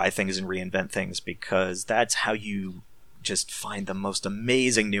to try things and reinvent things because that's how you just find the most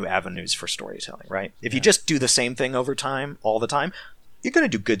amazing new avenues for storytelling. Right? If you just do the same thing over time, all the time, you're going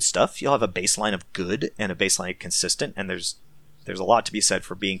to do good stuff. You'll have a baseline of good and a baseline of consistent, and there's a lot to be said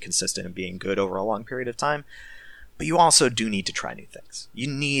for being consistent and being good over a long period of time. But you also do need to try new things. You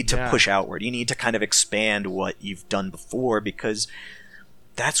need to push outward. You need to kind of expand what you've done before because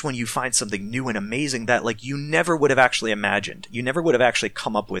that's when you find something new and amazing that like you never would have actually imagined. You never would have actually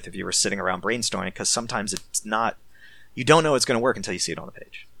come up with if you were sitting around brainstorming because sometimes it's not... You don't know it's going to work until you see it on the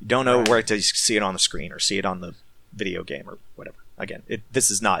page. You don't know it work until you see it on the screen or see it on the video game or whatever. Again,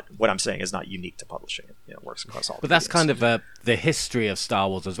 this is not what I'm saying is not unique to publishing. It works across all. But that's kind of the history of Star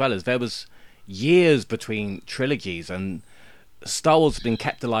Wars as well. As there was years between trilogies, and Star Wars has been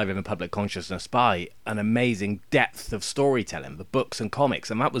kept alive in the public consciousness by an amazing depth of storytelling, the books and comics,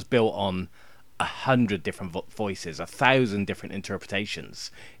 and that was built on 100 different voices, 1,000 different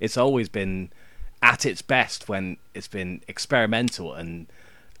interpretations. It's always been at its best when it's been experimental and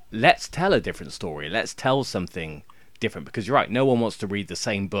let's tell a different story. Let's tell something different, because you're right, no one wants to read the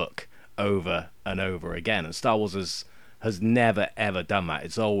same book over and over again, and Star Wars has never ever done that.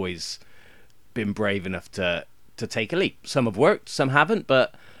 It's always been brave enough to take a leap. Some have worked, some haven't,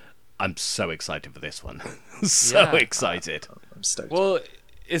 but I'm so excited for this one. Excited. I'm stoked. Well,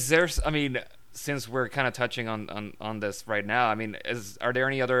 is there, I mean, since we're kind of touching on this right now, I mean, are there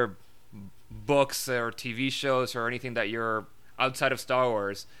any other books or TV shows or anything that you're outside of Star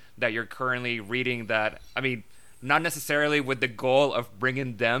Wars that you're currently reading that, I mean, not necessarily with the goal of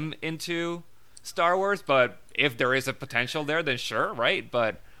bringing them into Star Wars, but if there is a potential there, then sure, right?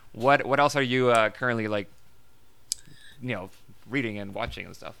 But what else are you currently like, reading and watching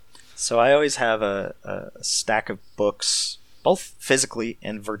and stuff? So I always have a stack of books, both physically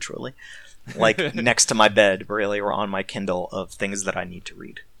and virtually, like next to my bed, really, or on my Kindle, of things that I need to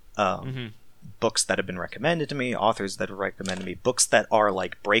read. Books that have been recommended to me, authors that have recommended me, books that are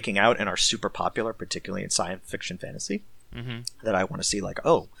like breaking out and are super popular, particularly in science fiction fantasy, that I want to see like,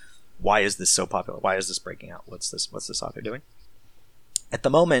 oh, why is this so popular? Why is this breaking out? What's this author doing? At the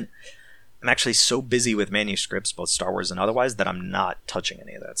moment, I'm actually so busy with manuscripts, both Star Wars and otherwise, that I'm not touching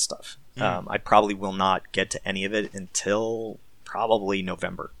any of that stuff. I probably will not get to any of it until probably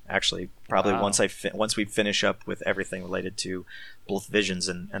November. Actually, probably once we finish up with everything related to both Visions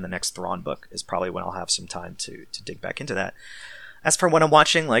and the next Thrawn book is probably when I'll have some time to dig back into that. As for what I'm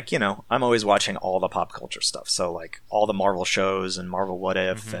watching, like, I'm always watching all the pop culture stuff. So like all the Marvel shows and Marvel What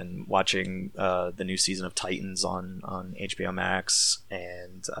If, and watching the new season of Titans on HBO Max,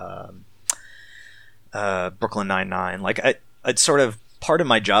 and Brooklyn Nine-Nine. Like it's sort of part of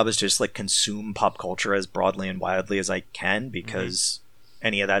my job is to just like consume pop culture as broadly and widely as I can, because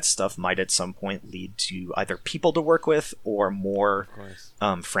any of that stuff might at some point lead to either people to work with or more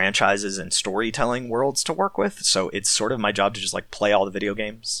franchises and storytelling worlds to work with. So it's sort of my job to just like play all the video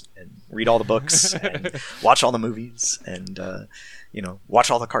games and read all the books and watch all the movies and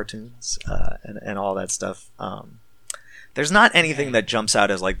watch all the cartoons and all that stuff. There's not anything that jumps out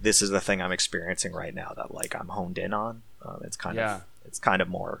as like, this is the thing I'm experiencing right now that like I'm honed in on. It's kind of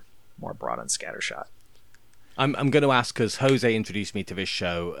more broad and scattershot. I'm going to ask, because Jose introduced me to this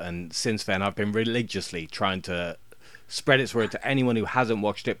show, and since then I've been religiously trying to spread its word to anyone who hasn't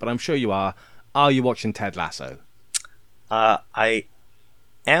watched it, but I'm sure you are. Are you watching Ted Lasso? I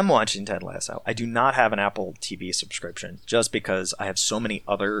am watching Ted Lasso. I do not have an Apple TV subscription, just because I have so many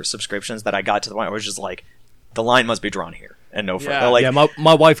other subscriptions that I got to the point where I was just like, the line must be drawn here and no further.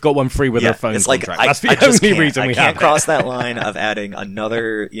 My wife got one free with her phone contract. That's the only reason we have it. I can't cross that line of adding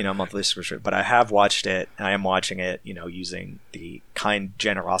another, monthly subscription. But I have watched it, and I am watching it, using the kind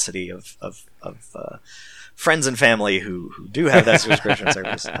generosity of friends and family who do have that subscription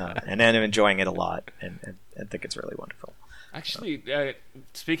service, and then I'm enjoying it a lot, and think it's really wonderful. Actually,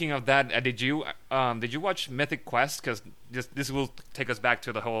 speaking of that, did you watch Mythic Quest? Because this will take us back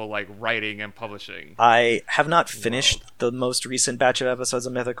to the whole like writing and publishing. I have not finished the most recent batch of episodes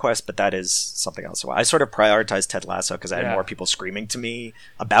of Mythic Quest, but that is something else. I sort of prioritized Ted Lasso because I had more people screaming to me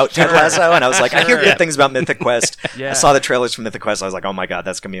about Ted Lasso, and I was like, I hear good things about Mythic Quest. I saw the trailers for Mythic Quest. I was like, oh my god,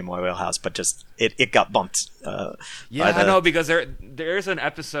 that's gonna be in my wheelhouse. But just it got bumped. I know, because there's an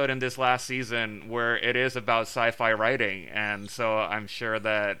episode in this last season where it is about sci-fi writing, and so I'm sure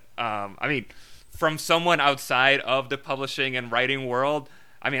that from someone outside of the publishing and writing world,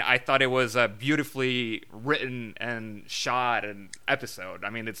 I thought it was a beautifully written and shot an episode.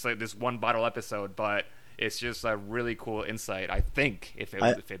 It's like this one bottle episode, but it's just a really cool insight. I think if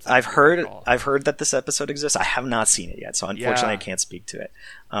it's I've heard that this episode exists. I have not seen it yet, so unfortunately I can't speak to it.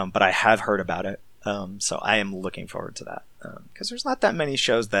 But I have heard about it, so I am looking forward to that because there's not that many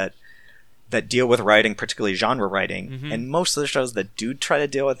shows that deal with writing, particularly genre writing, and most of the shows that do try to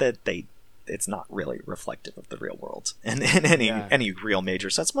deal with it, it's not really reflective of the real world in any real major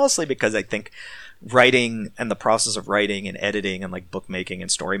sense. Mostly because I think writing and the process of writing and editing and like bookmaking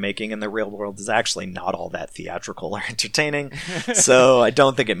and story making in the real world is actually not all that theatrical or entertaining. So I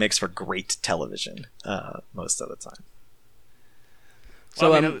don't think it makes for great television most of the time.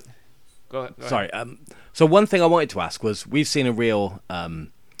 So go ahead. Sorry. So one thing I wanted to ask was, we've seen a real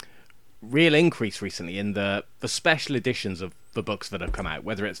increase recently in the special editions of the books that have come out,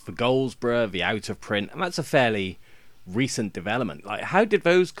 whether it's for Goldsborough, the out of print, and that's a fairly recent development. Like, how did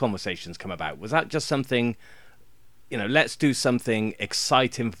those conversations come about? Was that just something, let's do something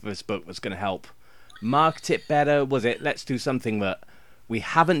exciting for this book that's going to help market it better? Was it, let's do something that we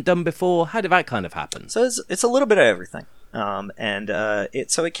haven't done before? How did that kind of happen? So it's a little bit of everything.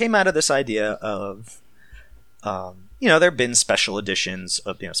 It came out of this idea of there have been special editions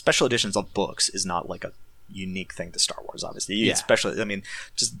of books is not like a unique thing to Star Wars, obviously. Especially,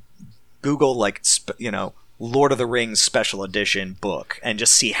 just Google Lord of the Rings special edition book and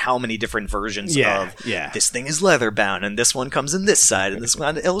just see how many different versions of this thing is leather bound, and this one comes in this side, and this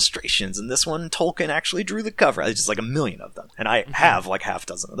one had illustrations, and this one Tolkien actually drew the cover. It's just like a million of them, and I have like half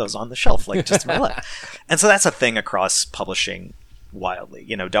dozen of those on the shelf, like just in my life. And so that's a thing across publishing wildly.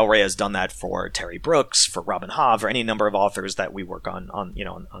 Del Rey has done that for Terry Brooks, for Robin Hobb, or any number of authors that we work on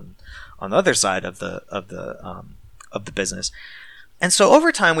the other side of the business. And so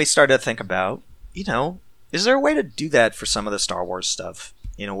over time we started to think about, is there a way to do that for some of the Star Wars stuff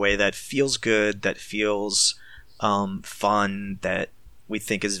in a way that feels good, that feels fun, that we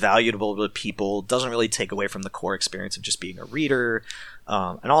think is valuable to people, doesn't really take away from the core experience of just being a reader,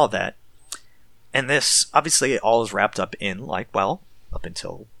 and all of that. And this, obviously, all is wrapped up in, up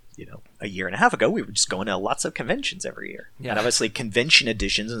until, a year and a half ago, we were just going to lots of conventions every year. Yeah. And obviously, convention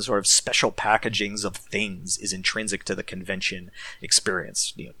editions and sort of special packagings of things is intrinsic to the convention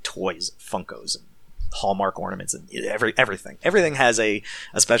experience. Toys, Funkos, and Hallmark ornaments, and everything. Everything has a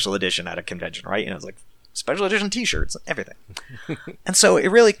special edition at a convention, right? It's like special edition t-shirts, everything. And so it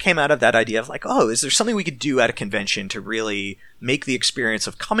really came out of that idea of like, is there something we could do at a convention to really make the experience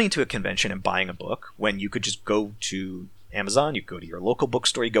of coming to a convention and buying a book, when you could just go to Amazon, you go to your local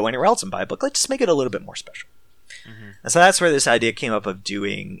bookstore, you go anywhere else and buy a book. Let's just make it a little bit more special. And so that's where this idea came up of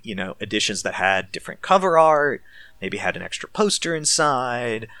doing, editions that had different cover art, maybe had an extra poster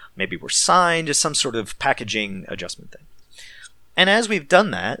inside, maybe were signed, just some sort of packaging adjustment thing. And as we've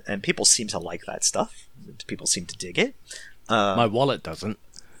done that, and people seem to like that stuff, people seem to dig it. My wallet doesn't.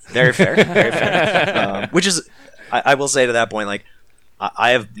 Very fair, very fair. Which is, I will say to that point, like,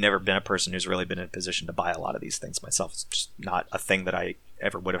 I have never been a person who's really been in a position to buy a lot of these things myself. It's just not a thing that I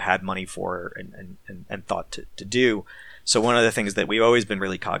ever would have had money for and thought to do. So one of the things that we've always been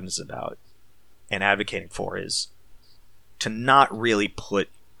really cognizant about and advocating for is to not really put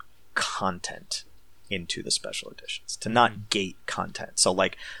content into the special editions, to not gate content. So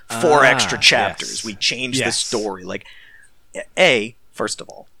like 4 extra chapters, yes. We change the Yes. story. Like, first of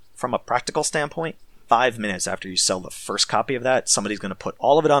all, from a practical standpoint, 5 minutes after you sell the first copy of that, somebody's going to put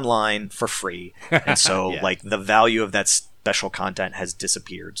all of it online for free. And so Yeah. like the value of that special content has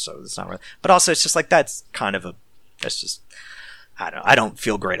disappeared. So it's not really, but also it's just like, that's just, I don't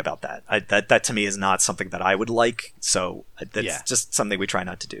feel great about that. That to me is not something that I would like. So that's just something we try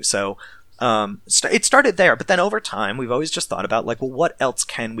not to do. So it started there, but then over time we've always just thought about like, well, what else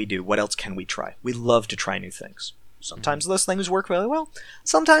can we do? What else can we try? We love to try new things. Sometimes those things work really well.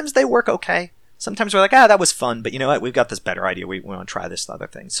 Sometimes they work okay. Sometimes we're like, that was fun, but you know what? We've got this better idea. We want to try this other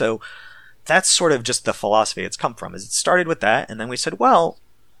thing. So that's sort of just the philosophy it's come from. Is it started with that, and then we said, well,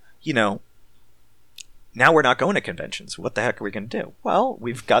 now we're not going to conventions. What the heck are we going to do? Well,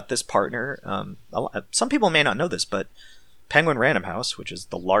 we've got this partner. Some people may not know this, but Penguin Random House, which is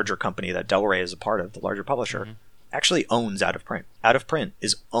the larger company that Del Rey is a part of, the larger publisher, actually owns Out of Print. Out of Print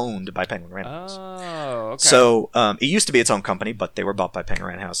is owned by Penguin Random House. Oh, okay. So it used to be its own company, but they were bought by Penguin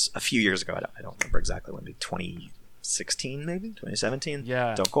Random House a few years ago. I don't remember exactly when. Maybe 2016, maybe 2017.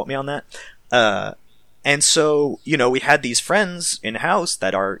 Yeah. Don't quote me on that. And so, we had these friends in-house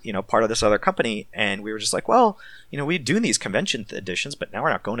that are, part of this other company, and we were just like, well, we do these convention editions, but now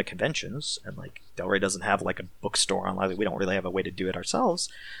we're not going to conventions, and, like, Del Rey doesn't have, like, a bookstore online. We don't really have a way to do it ourselves.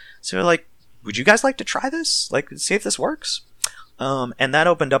 So we're like, would you guys like to try this? Like, see if this works? And that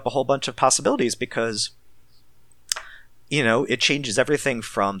opened up a whole bunch of possibilities because, it changes everything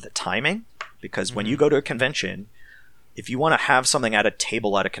from the timing, because when you go to a convention, if you want to have something at a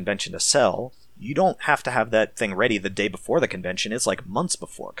table at a convention to sell, you don't have to have that thing ready the day before the convention. It's like months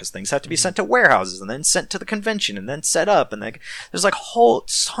before, because things have to be sent to warehouses and then sent to the convention and then set up, and there's like whole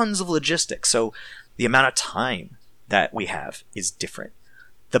tons of logistics. So the amount of time that we have is different.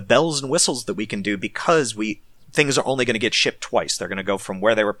 The bells and whistles that we can do, because things are only going to get shipped twice. They're going to go from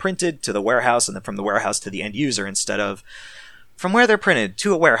where they were printed to the warehouse, and then from the warehouse to the end user, instead of from where they're printed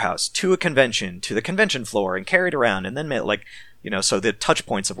to a warehouse to a convention to the convention floor and carried around, and then so the touch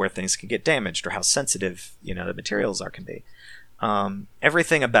points of where things can get damaged or how sensitive, the materials can be.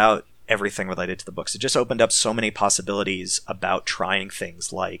 Everything about everything related to the books. It just opened up so many possibilities about trying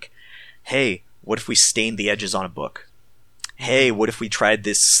things like, hey, what if we stained the edges on a book? Hey, what if we tried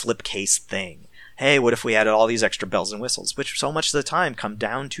this slipcase thing? Hey, what if we added all these extra bells and whistles, which so much of the time come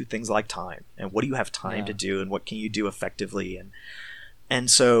down to things like time. And what do you have time to do, and what can you do effectively?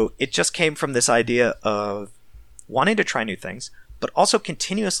 And so it just came from this idea of wanting to try new things, but also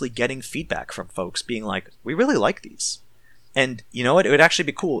continuously getting feedback from folks being like, we really like these. And you know what? It would actually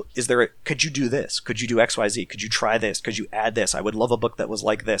be cool. Could you do this? Could you do XYZ? Could you try this? Could you add this? I would love a book that was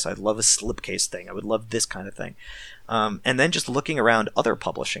like this. I'd love a slipcase thing. I would love this kind of thing. And then just looking around other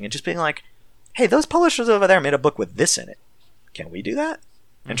publishing and just being like, hey, those publishers over there made a book with this in it. Can we do that?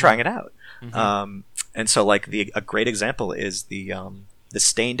 And trying it out. And so like a great example is the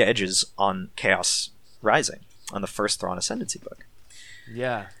stained edges on Chaos Rising, on the first Thrawn Ascendancy book.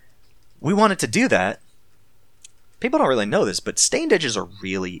 Yeah. We wanted to do that. People don't really know this, but stained edges are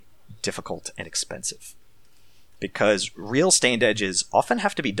really difficult and expensive. Because real stained edges often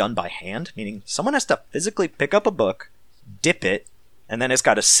have to be done by hand, meaning someone has to physically pick up a book, dip it, and then it's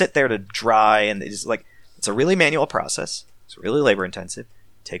got to sit there to dry, and it's a really manual process. It's really labor intensive.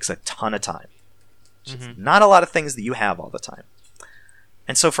 It takes a ton of time. Not a lot of things that you have all the time.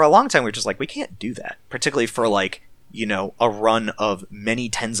 And so for a long time, we were just like, we can't do that. Particularly for a run of many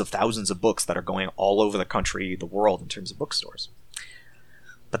tens of thousands of books that are going all over the country, the world, in terms of bookstores.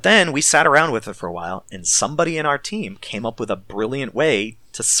 But then we sat around with it for a while, and somebody in our team came up with a brilliant way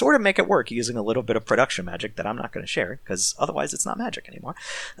to sort of make it work using a little bit of production magic that I'm not going to share, because otherwise it's not magic anymore.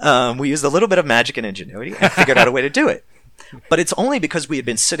 We used a little bit of magic and ingenuity and figured out a way to do it. But it's only because we had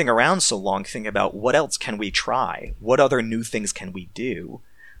been sitting around so long thinking about what else can we try? What other new things can we do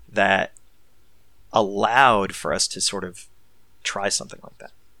that allowed for us to sort of try something like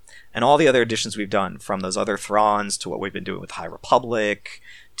that. And all the other editions we've done, from those other Thrawns to what we've been doing with High Republic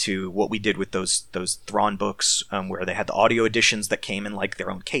to what we did with those Thrawn books, where they had the audio editions that came in like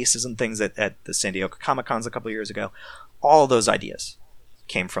their own cases and things at the San Diego Comic-Cons a couple of years ago. All of those ideas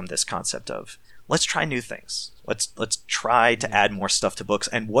came from this concept of, let's try new things. Let's try to add more stuff to books.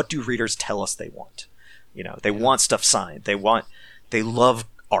 And what do readers tell us they want? They want stuff signed. They love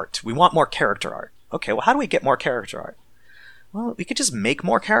art. We want more character art. Okay, well, how do we get more character art? Well, we could just make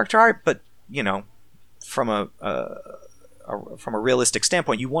more character art, but from a realistic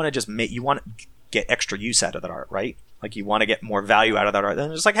standpoint, you want to get extra use out of that art, right? Like, you want to get more value out of that art.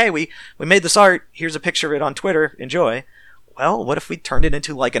 Then it's like, hey, we made this art. Here's a picture of it on Twitter. Enjoy. Well, what if we turned it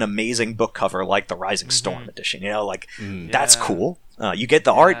into like an amazing book cover, like the Rising Storm edition? That's cool. You get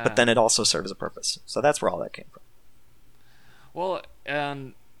the art, but then it also serves a purpose. So that's where all that came from. Well,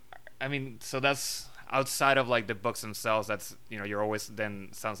 I mean, so that's outside of like the books themselves. That's you're always then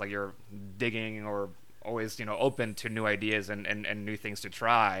sounds like you're digging or always open to new ideas and new things to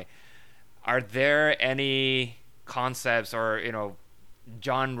try. Are there any concepts or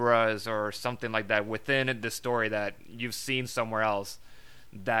genres or something like that within the story that you've seen somewhere else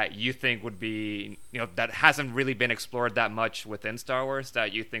that you think would be that hasn't really been explored that much within Star Wars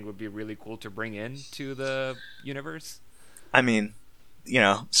that you think would be really cool to bring into the universe? I mean,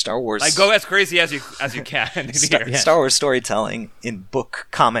 Star Wars. Like, go as crazy as you can. Star Wars storytelling in book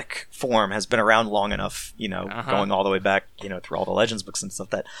comic form has been around long enough, going all the way back, through all the Legends books and stuff,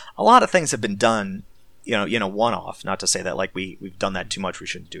 that a lot of things have been done, one-off. Not to say that like we've done that too much, we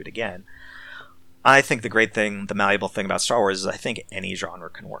shouldn't do it again. I think the great thing, the malleable thing about Star Wars is I think any genre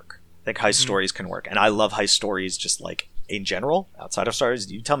can work. I think heist stories can work, and I love heist stories just like in general. Outside of Star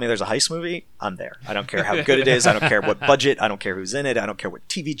Wars, you tell me there's a heist movie, I'm there. I don't care how good it is. I don't care what budget. I don't care who's in it. I don't care what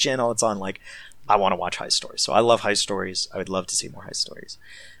TV channel it's on. Like, I want to watch heist stories. So I love heist stories. I would love to see more heist stories.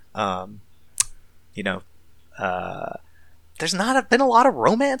 There's not been a lot of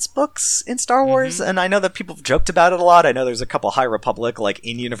romance books in Star Wars, and I know that people have joked about it a lot. I know there's a couple High Republic, like,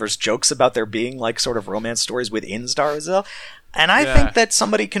 in-universe jokes about there being, like, sort of romance stories within Star Wars. And I think that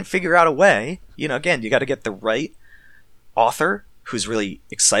somebody can figure out a way. Again, you got to get the right author who's really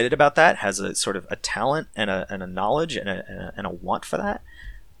excited about that, has a sort of a talent and a knowledge and a want for that.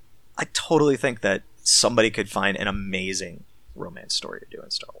 I totally think that somebody could find an amazing romance story to do in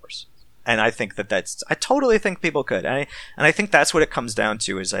Star Wars. And I think I totally think people could. And I think that's what it comes down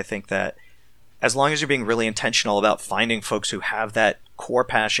to, is I think that as long as you're being really intentional about finding folks who have that core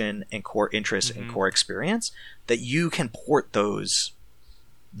passion and core interest and core experience, that you can port those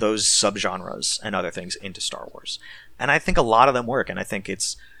subgenres and other things into Star Wars. And I think a lot of them work. And I think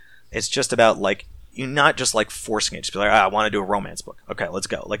it's just about, like, you're not just like forcing it. Just be like, I want to do a romance book. Okay, let's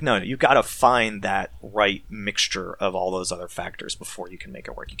go. Like, no, you've got to find that right mixture of all those other factors before you can make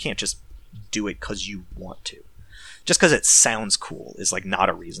it work. You can't just do it because you want to. Just because it sounds cool is, like, not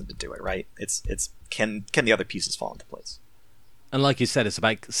a reason to do it, right? It's can the other pieces fall into place? And like you said, it's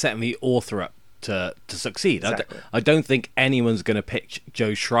about setting the author up to succeed. Exactly. I don't think anyone's going to pitch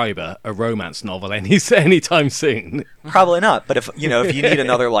Joe Schreiber a romance novel anytime soon. Probably not. But if you need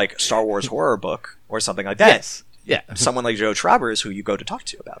another, like, Star Wars horror book or something like that, yes, yeah, someone like Joe Schreiber is who you go to talk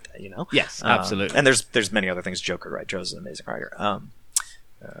to about that. Yes, absolutely. And there's many other things. Joker, right? Joe's an amazing writer.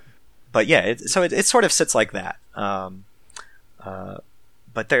 But yeah, it sort of sits like that. But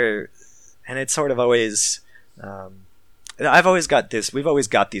it's sort of always. We've always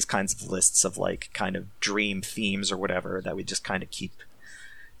got these kinds of lists of, like, kind of dream themes or whatever that we just kind of keep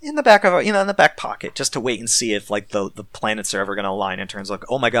in the back of our, in the back pocket, just to wait and see if, like, the planets are ever going to align in terms of,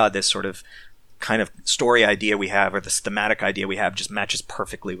 like, oh my god, this sort of kind of story idea we have, or this thematic idea we have, just matches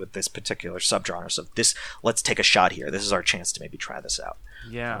perfectly with this particular subgenre. So let's take a shot here. This is our chance to maybe try this out.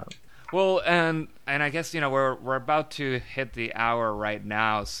 Yeah. Well, and I guess, we're about to hit the hour right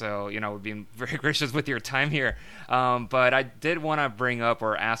now, so, we're being very gracious with your time here. But I did want to bring up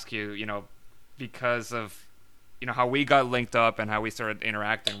or ask you, because of, how we got linked up and how we started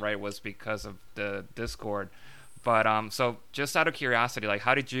interacting, right, was because of the Discord. But so just out of curiosity, like,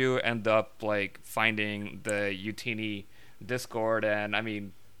 how did you end up, like, finding the Utini Discord, and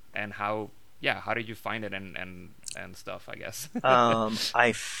how did you find it and stuff, I guess?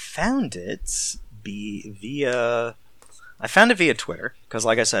 I found it via Twitter, because,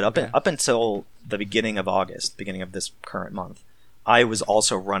 like I said, up until the beginning of August, beginning of this current month, I was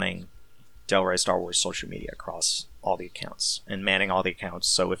also running Del Rey Star Wars social media across all the accounts and manning all the accounts.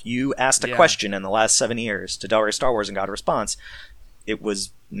 So if you asked a question in the last 7 years to Del Rey Star Wars and got a response, it was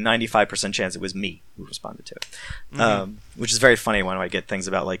 95% chance it was me who responded to it. Which is very funny when I get things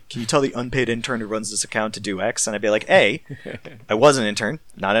about, like, can you tell the unpaid intern who runs this account to do X? And I'd be like, A, I was an intern,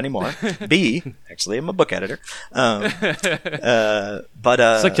 not anymore. B, actually, I'm a book editor. But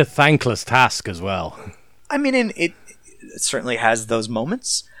such a thankless task as well. I mean, it certainly has those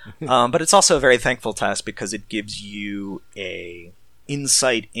moments, but it's also a very thankful task because it gives you a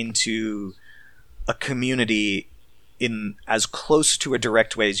insight into a community in as close to a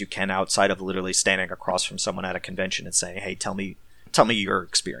direct way as you can, outside of literally standing across from someone at a convention and saying, "Hey, tell me your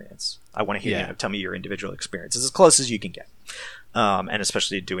experience. I want to hear. Tell me your individual experience." It's as close as you can get, and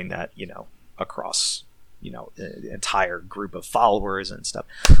especially doing that, across, the entire group of followers and stuff.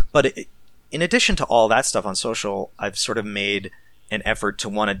 But in addition to all that stuff on social, I've sort of made an effort to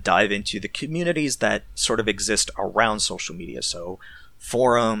want to dive into the communities that sort of exist around social media. So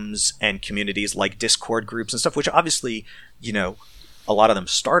forums and communities like Discord groups and stuff, which obviously, a lot of them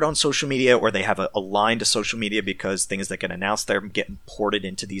start on social media, or they have a line to social media because things that get announced there get imported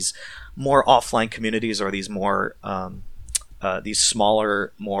into these more offline communities, or these more these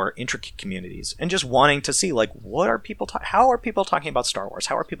smaller, more intricate communities, and just wanting to see, like, what are people how are people talking about Star Wars?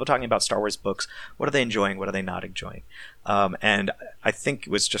 How are people talking about Star Wars books? What are they enjoying? What are they not enjoying? And I think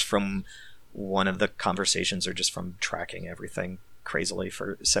it was just from one of the conversations, or just from tracking everything crazily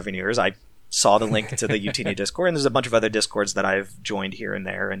for 7 years, I saw the link to the Utini Discord, and there's a bunch of other Discords that I've joined here and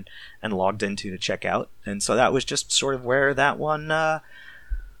there and logged into to check out. And so that was just sort of where that one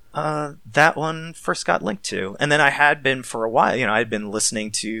first got linked to. And then I had been for a while, I'd been listening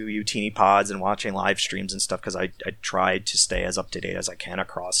to Utini pods and watching live streams and stuff, because I tried to stay as up to date as I can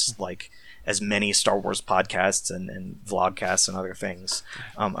across, like, as many Star Wars podcasts and vlogcasts and other things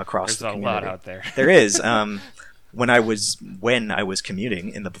across the community. There's a lot out there. There is. when I was commuting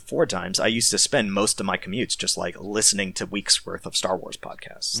in the before times, I used to spend most of my commutes just like listening to weeks worth of Star Wars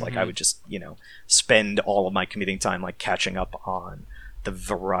podcasts. Like I would just, spend all of my commuting time like catching up on the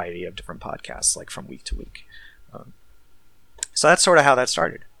variety of different podcasts, like from week to week. So that's sort of how that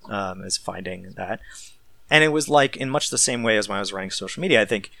started, is finding that. And it was like in much the same way as when I was running social media. I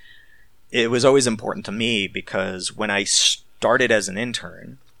think it was always important to me because when I started as an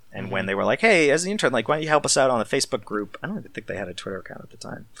intern, and when they were like, hey, as an intern, like, why don't you help us out on the Facebook group? I don't even think they had a Twitter account at the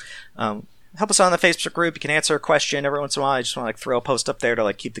time. Help us out on the Facebook group. You can answer a question every once in a while. I just want to like throw a post up there to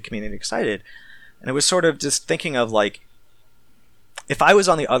like keep the community excited. And it was sort of just thinking of like, if I was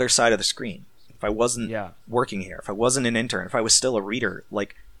on the other side of the screen, if I wasn't working here, if I wasn't an intern, if I was still a reader,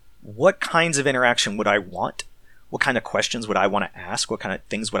 like, what kinds of interaction would I want? What kind of questions would I want to ask? What kind of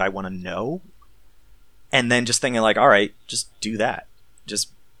things would I want to know? And then just thinking like, all right, just do that. Just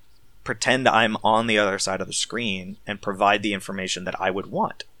pretend I'm on the other side of the screen and provide the information that I would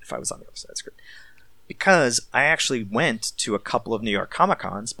want if I was on the other side of the screen. Because I actually went to a couple of New York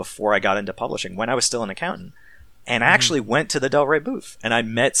Comic-Cons before I got into publishing when I was still an accountant. And I actually went to the Del Rey booth and I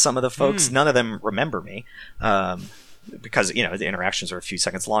met some of the folks. None of them remember me. Because, the interactions are a few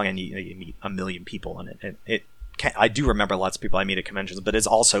seconds long and you meet a million people and I do remember lots of people I meet at conventions, but it's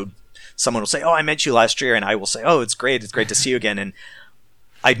also someone will say, oh, I met you last year. And I will say, oh, it's great to see you again. And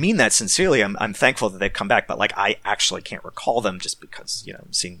I mean that sincerely. I'm thankful that they've come back, but like I actually can't recall them just because,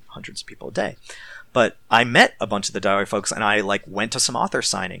 I'm seeing hundreds of people a day. But I met a bunch of the Del Rey folks and I like went to some author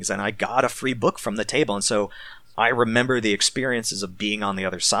signings and I got a free book from the table. And so I remember the experiences of being on the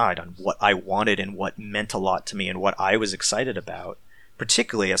other side on what I wanted and what meant a lot to me and what I was excited about,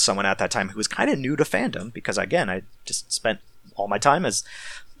 particularly as someone at that time who was kind of new to fandom because, again, I just spent all my time as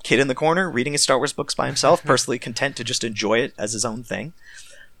kid in the corner reading his Star Wars books by himself, personally content to just enjoy it as his own thing.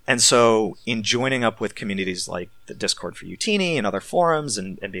 And so in joining up with communities like the Discord for Utini and other forums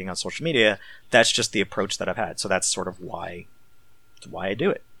and being on social media, that's just the approach that I've had. So that's sort of why I do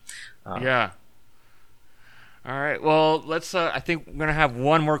it. Yeah. All right. Well, let's. I think we're gonna have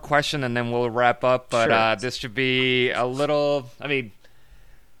one more question and then we'll wrap up. But Sure. This should be a little. I mean,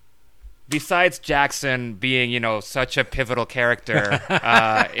 besides Jackson being, such a pivotal character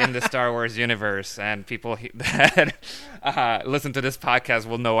in the Star Wars universe, and people that listen to this podcast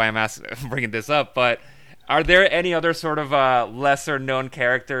will know why I'm bringing this up. But are there any other sort of lesser-known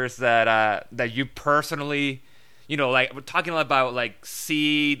characters that you personally, like we're talking about like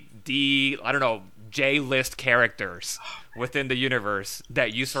C, D, I don't know, J-list characters within the universe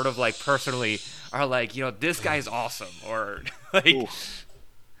that you sort of like personally are like, this guy's awesome, or like. Ooh.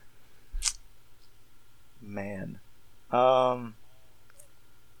 Man.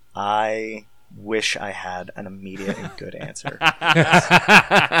 I wish I had an immediate and good answer.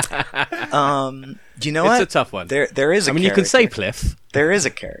 Do you know what? It's a tough one. There is a character. you can say Pliff. There is a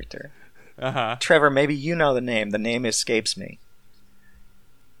character. Uh-huh. Trevor, maybe you know the name. The name escapes me.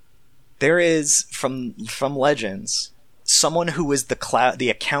 There is, from Legends, someone who is the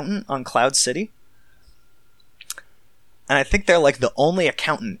accountant on Cloud City. And I think they're like the only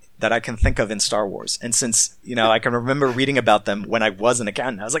accountant that I can think of in Star Wars. And since, I can remember reading about them when I was an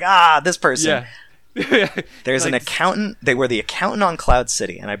accountant, I was like, this person. Yeah. There's an accountant. They were the accountant on Cloud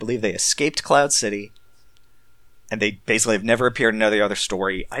City, and I believe they escaped Cloud City. And they basically have never appeared in any other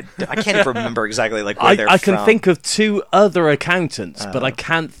story. I can't even remember exactly like where they're from. I can think of two other accountants, but I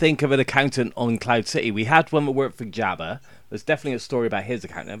can't think of an accountant on Cloud City. We had one that worked for Jabba. There's definitely a story about his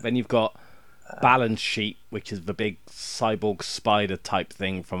accountant. Then you've got Balance Sheet, which is the big cyborg spider type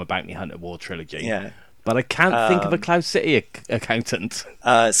thing from a Bounty Hunter War trilogy. Yeah. But I can't think of a Cloud City accountant.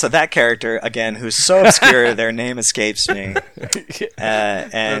 So that character, again, who's so obscure, their name escapes me.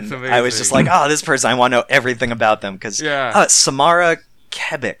 And I was just like, this person, I want to know everything about them. Because Samara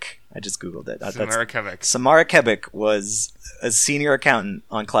Kebik, I just Googled it. Samara Kebik was a senior accountant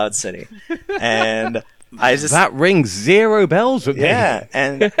on Cloud City. And I just... That rings 0 bells with me. Yeah,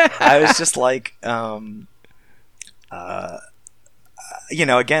 and I was just like... again,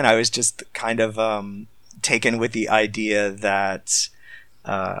 I was just kind of taken with the idea that,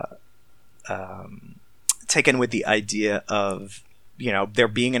 there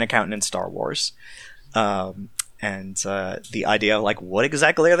being an accountant in Star Wars, and the idea of like, what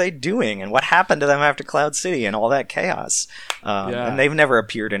exactly are they doing, and what happened to them after Cloud City, and all that chaos. And they've never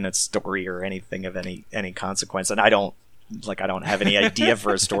appeaed in a story or anything of any consequence, and I don't have any idea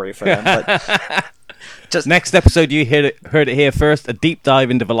for a story for them, but. Just next episode, you heard it here first. A deep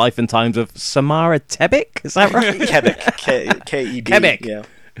dive into the life and times of Samara Kebik. Is that right? Kebik, K-E-B. Kebik. Yeah.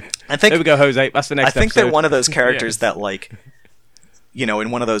 I think there we go, Jose. That's the next. I think episode. they're one of those characters that like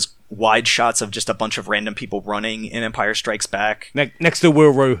in one of those wide shots of just a bunch of random people running in Empire Strikes Back. Next to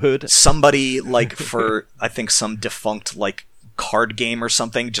Wilro Hood. Somebody, like, for, I think, some defunct, like, card game or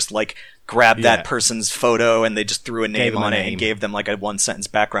something, just, like, grabbed that person's photo and they just threw a name on it and gave them, like, a one-sentence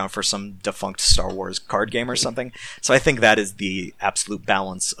background for some defunct Star Wars card game or something. So I think that is the absolute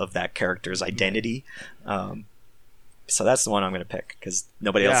balance of that character's identity. So that's the one I'm going to pick, because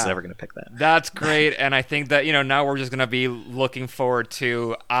nobody else is ever going to pick that. That's great, and I think that, now we're just going to be looking forward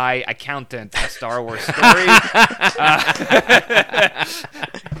to I, Accountant, a Star Wars story.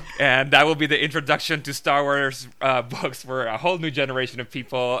 And that will be the introduction to Star Wars books for a whole new generation of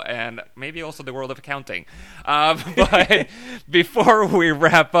people, and maybe also the world of accounting. But before we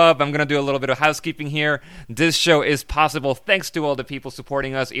wrap up, I'm going to do a little bit of housekeeping here. This show is possible thanks to all the people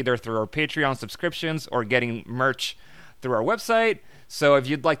supporting us, either through our Patreon subscriptions or getting merch through our website. So if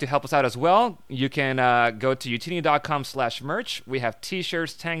you'd like to help us out as well, you can go to utini.com/merch. We have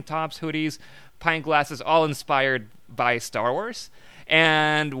t-shirts, tank tops, hoodies, pint glasses, all inspired by Star Wars.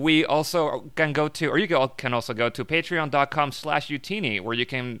 And we also can go to, or you can also go to patreon.com/utini, where you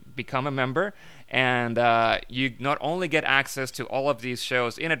can become a member. And you not only get access to all of these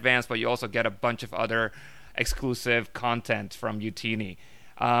shows in advance, but you also get a bunch of other exclusive content from Utini.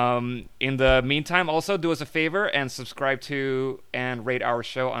 In the meantime, also do us a favor and subscribe to and rate our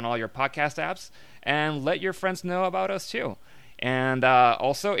show on all your podcast apps, and let your friends know about us too. And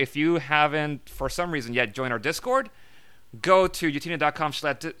also, if you haven't for some reason yet joined our Discord, go to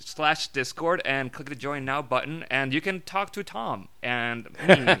utini.com/Discord and click the join now button, and you can talk to Tom and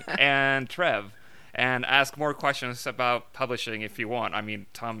me and Trev and ask more questions about publishing if you want. I mean,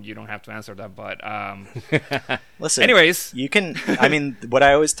 Tom, you don't have to answer that, but listen. Anyways, you can. I mean, what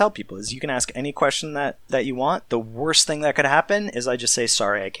I always tell people is you can ask any question that you want. The worst thing that could happen is I just say,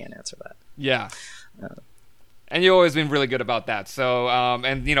 sorry, I can't answer that. Yeah. And you've always been really good about that. So,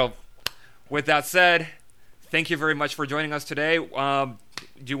 with that said, thank you very much for joining us today. Do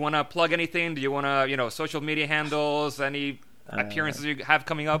you want to plug anything? Do you want to, social media handles, any appearances you have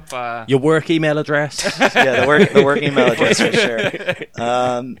coming up? Your work email address? Yeah, the work email address for sure.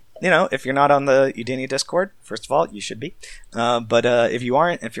 If you're not on the Udini Discord, first of all, you should be. But if you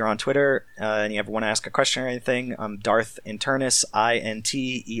aren't, if you're on Twitter and you ever want to ask a question or anything, I'm Darth Internous,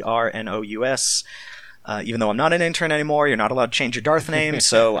 INTERNOUS. Even though I'm not an intern anymore, you're not allowed to change your Darth name,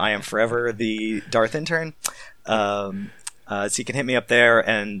 so I am forever the Darth Intern. So you can hit me up there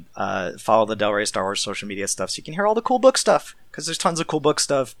and follow the Del Rey Star Wars social media stuff so you can hear all the cool book stuff, because there's tons of cool book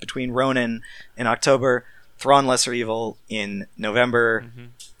stuff between Ronin in October, Thrawn Lesser Evil in November,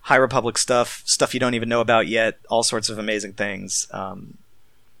 High Republic stuff you don't even know about yet, all sorts of amazing things.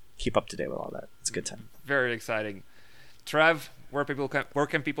 Keep up to date with all that. It's a good time. Very exciting. Trev, where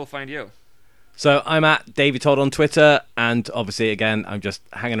can people find you? So I'm at David Todd on Twitter, and obviously, again, I'm just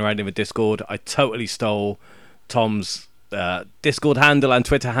hanging around in the Discord. I totally stole Tom's Discord handle and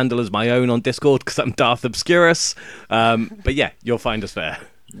Twitter handle as my own on Discord because I'm Darth Obscurus. But yeah, you'll find us there.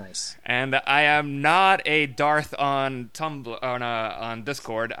 Nice. And I am not a Darth on Tumblr on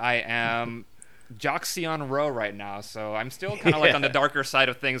Discord. I am Joxy on Row right now, so I'm still kind of like on the darker side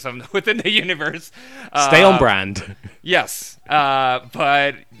of things within the universe. Stay on brand. Yes,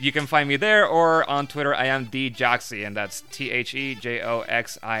 but you can find me there, or on Twitter I am DJoxy, and that's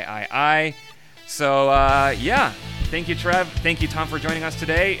TheJoxii. So thank you, Trev. Thank you, Tom, for joining us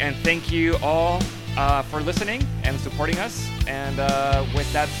today, and thank you all for listening and supporting us. And with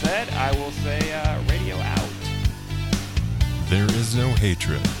that said, I will say radio out. There is no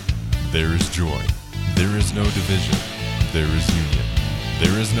hatred. There is joy. There is no division. There is union.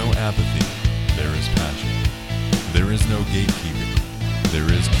 There is no apathy. There is passion. There is no gatekeeping.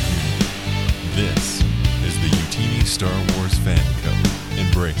 There is community. This is the Utini Star Wars Fan Code.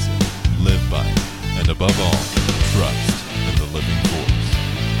 Embrace it, live by it, and above all, trust in the living force.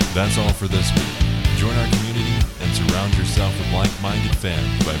 That's all for this week. Join our community and surround yourself with like-minded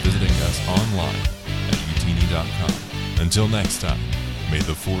fans by visiting us online at utini.com. Until next time, may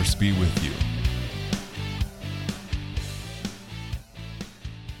the Force be with you.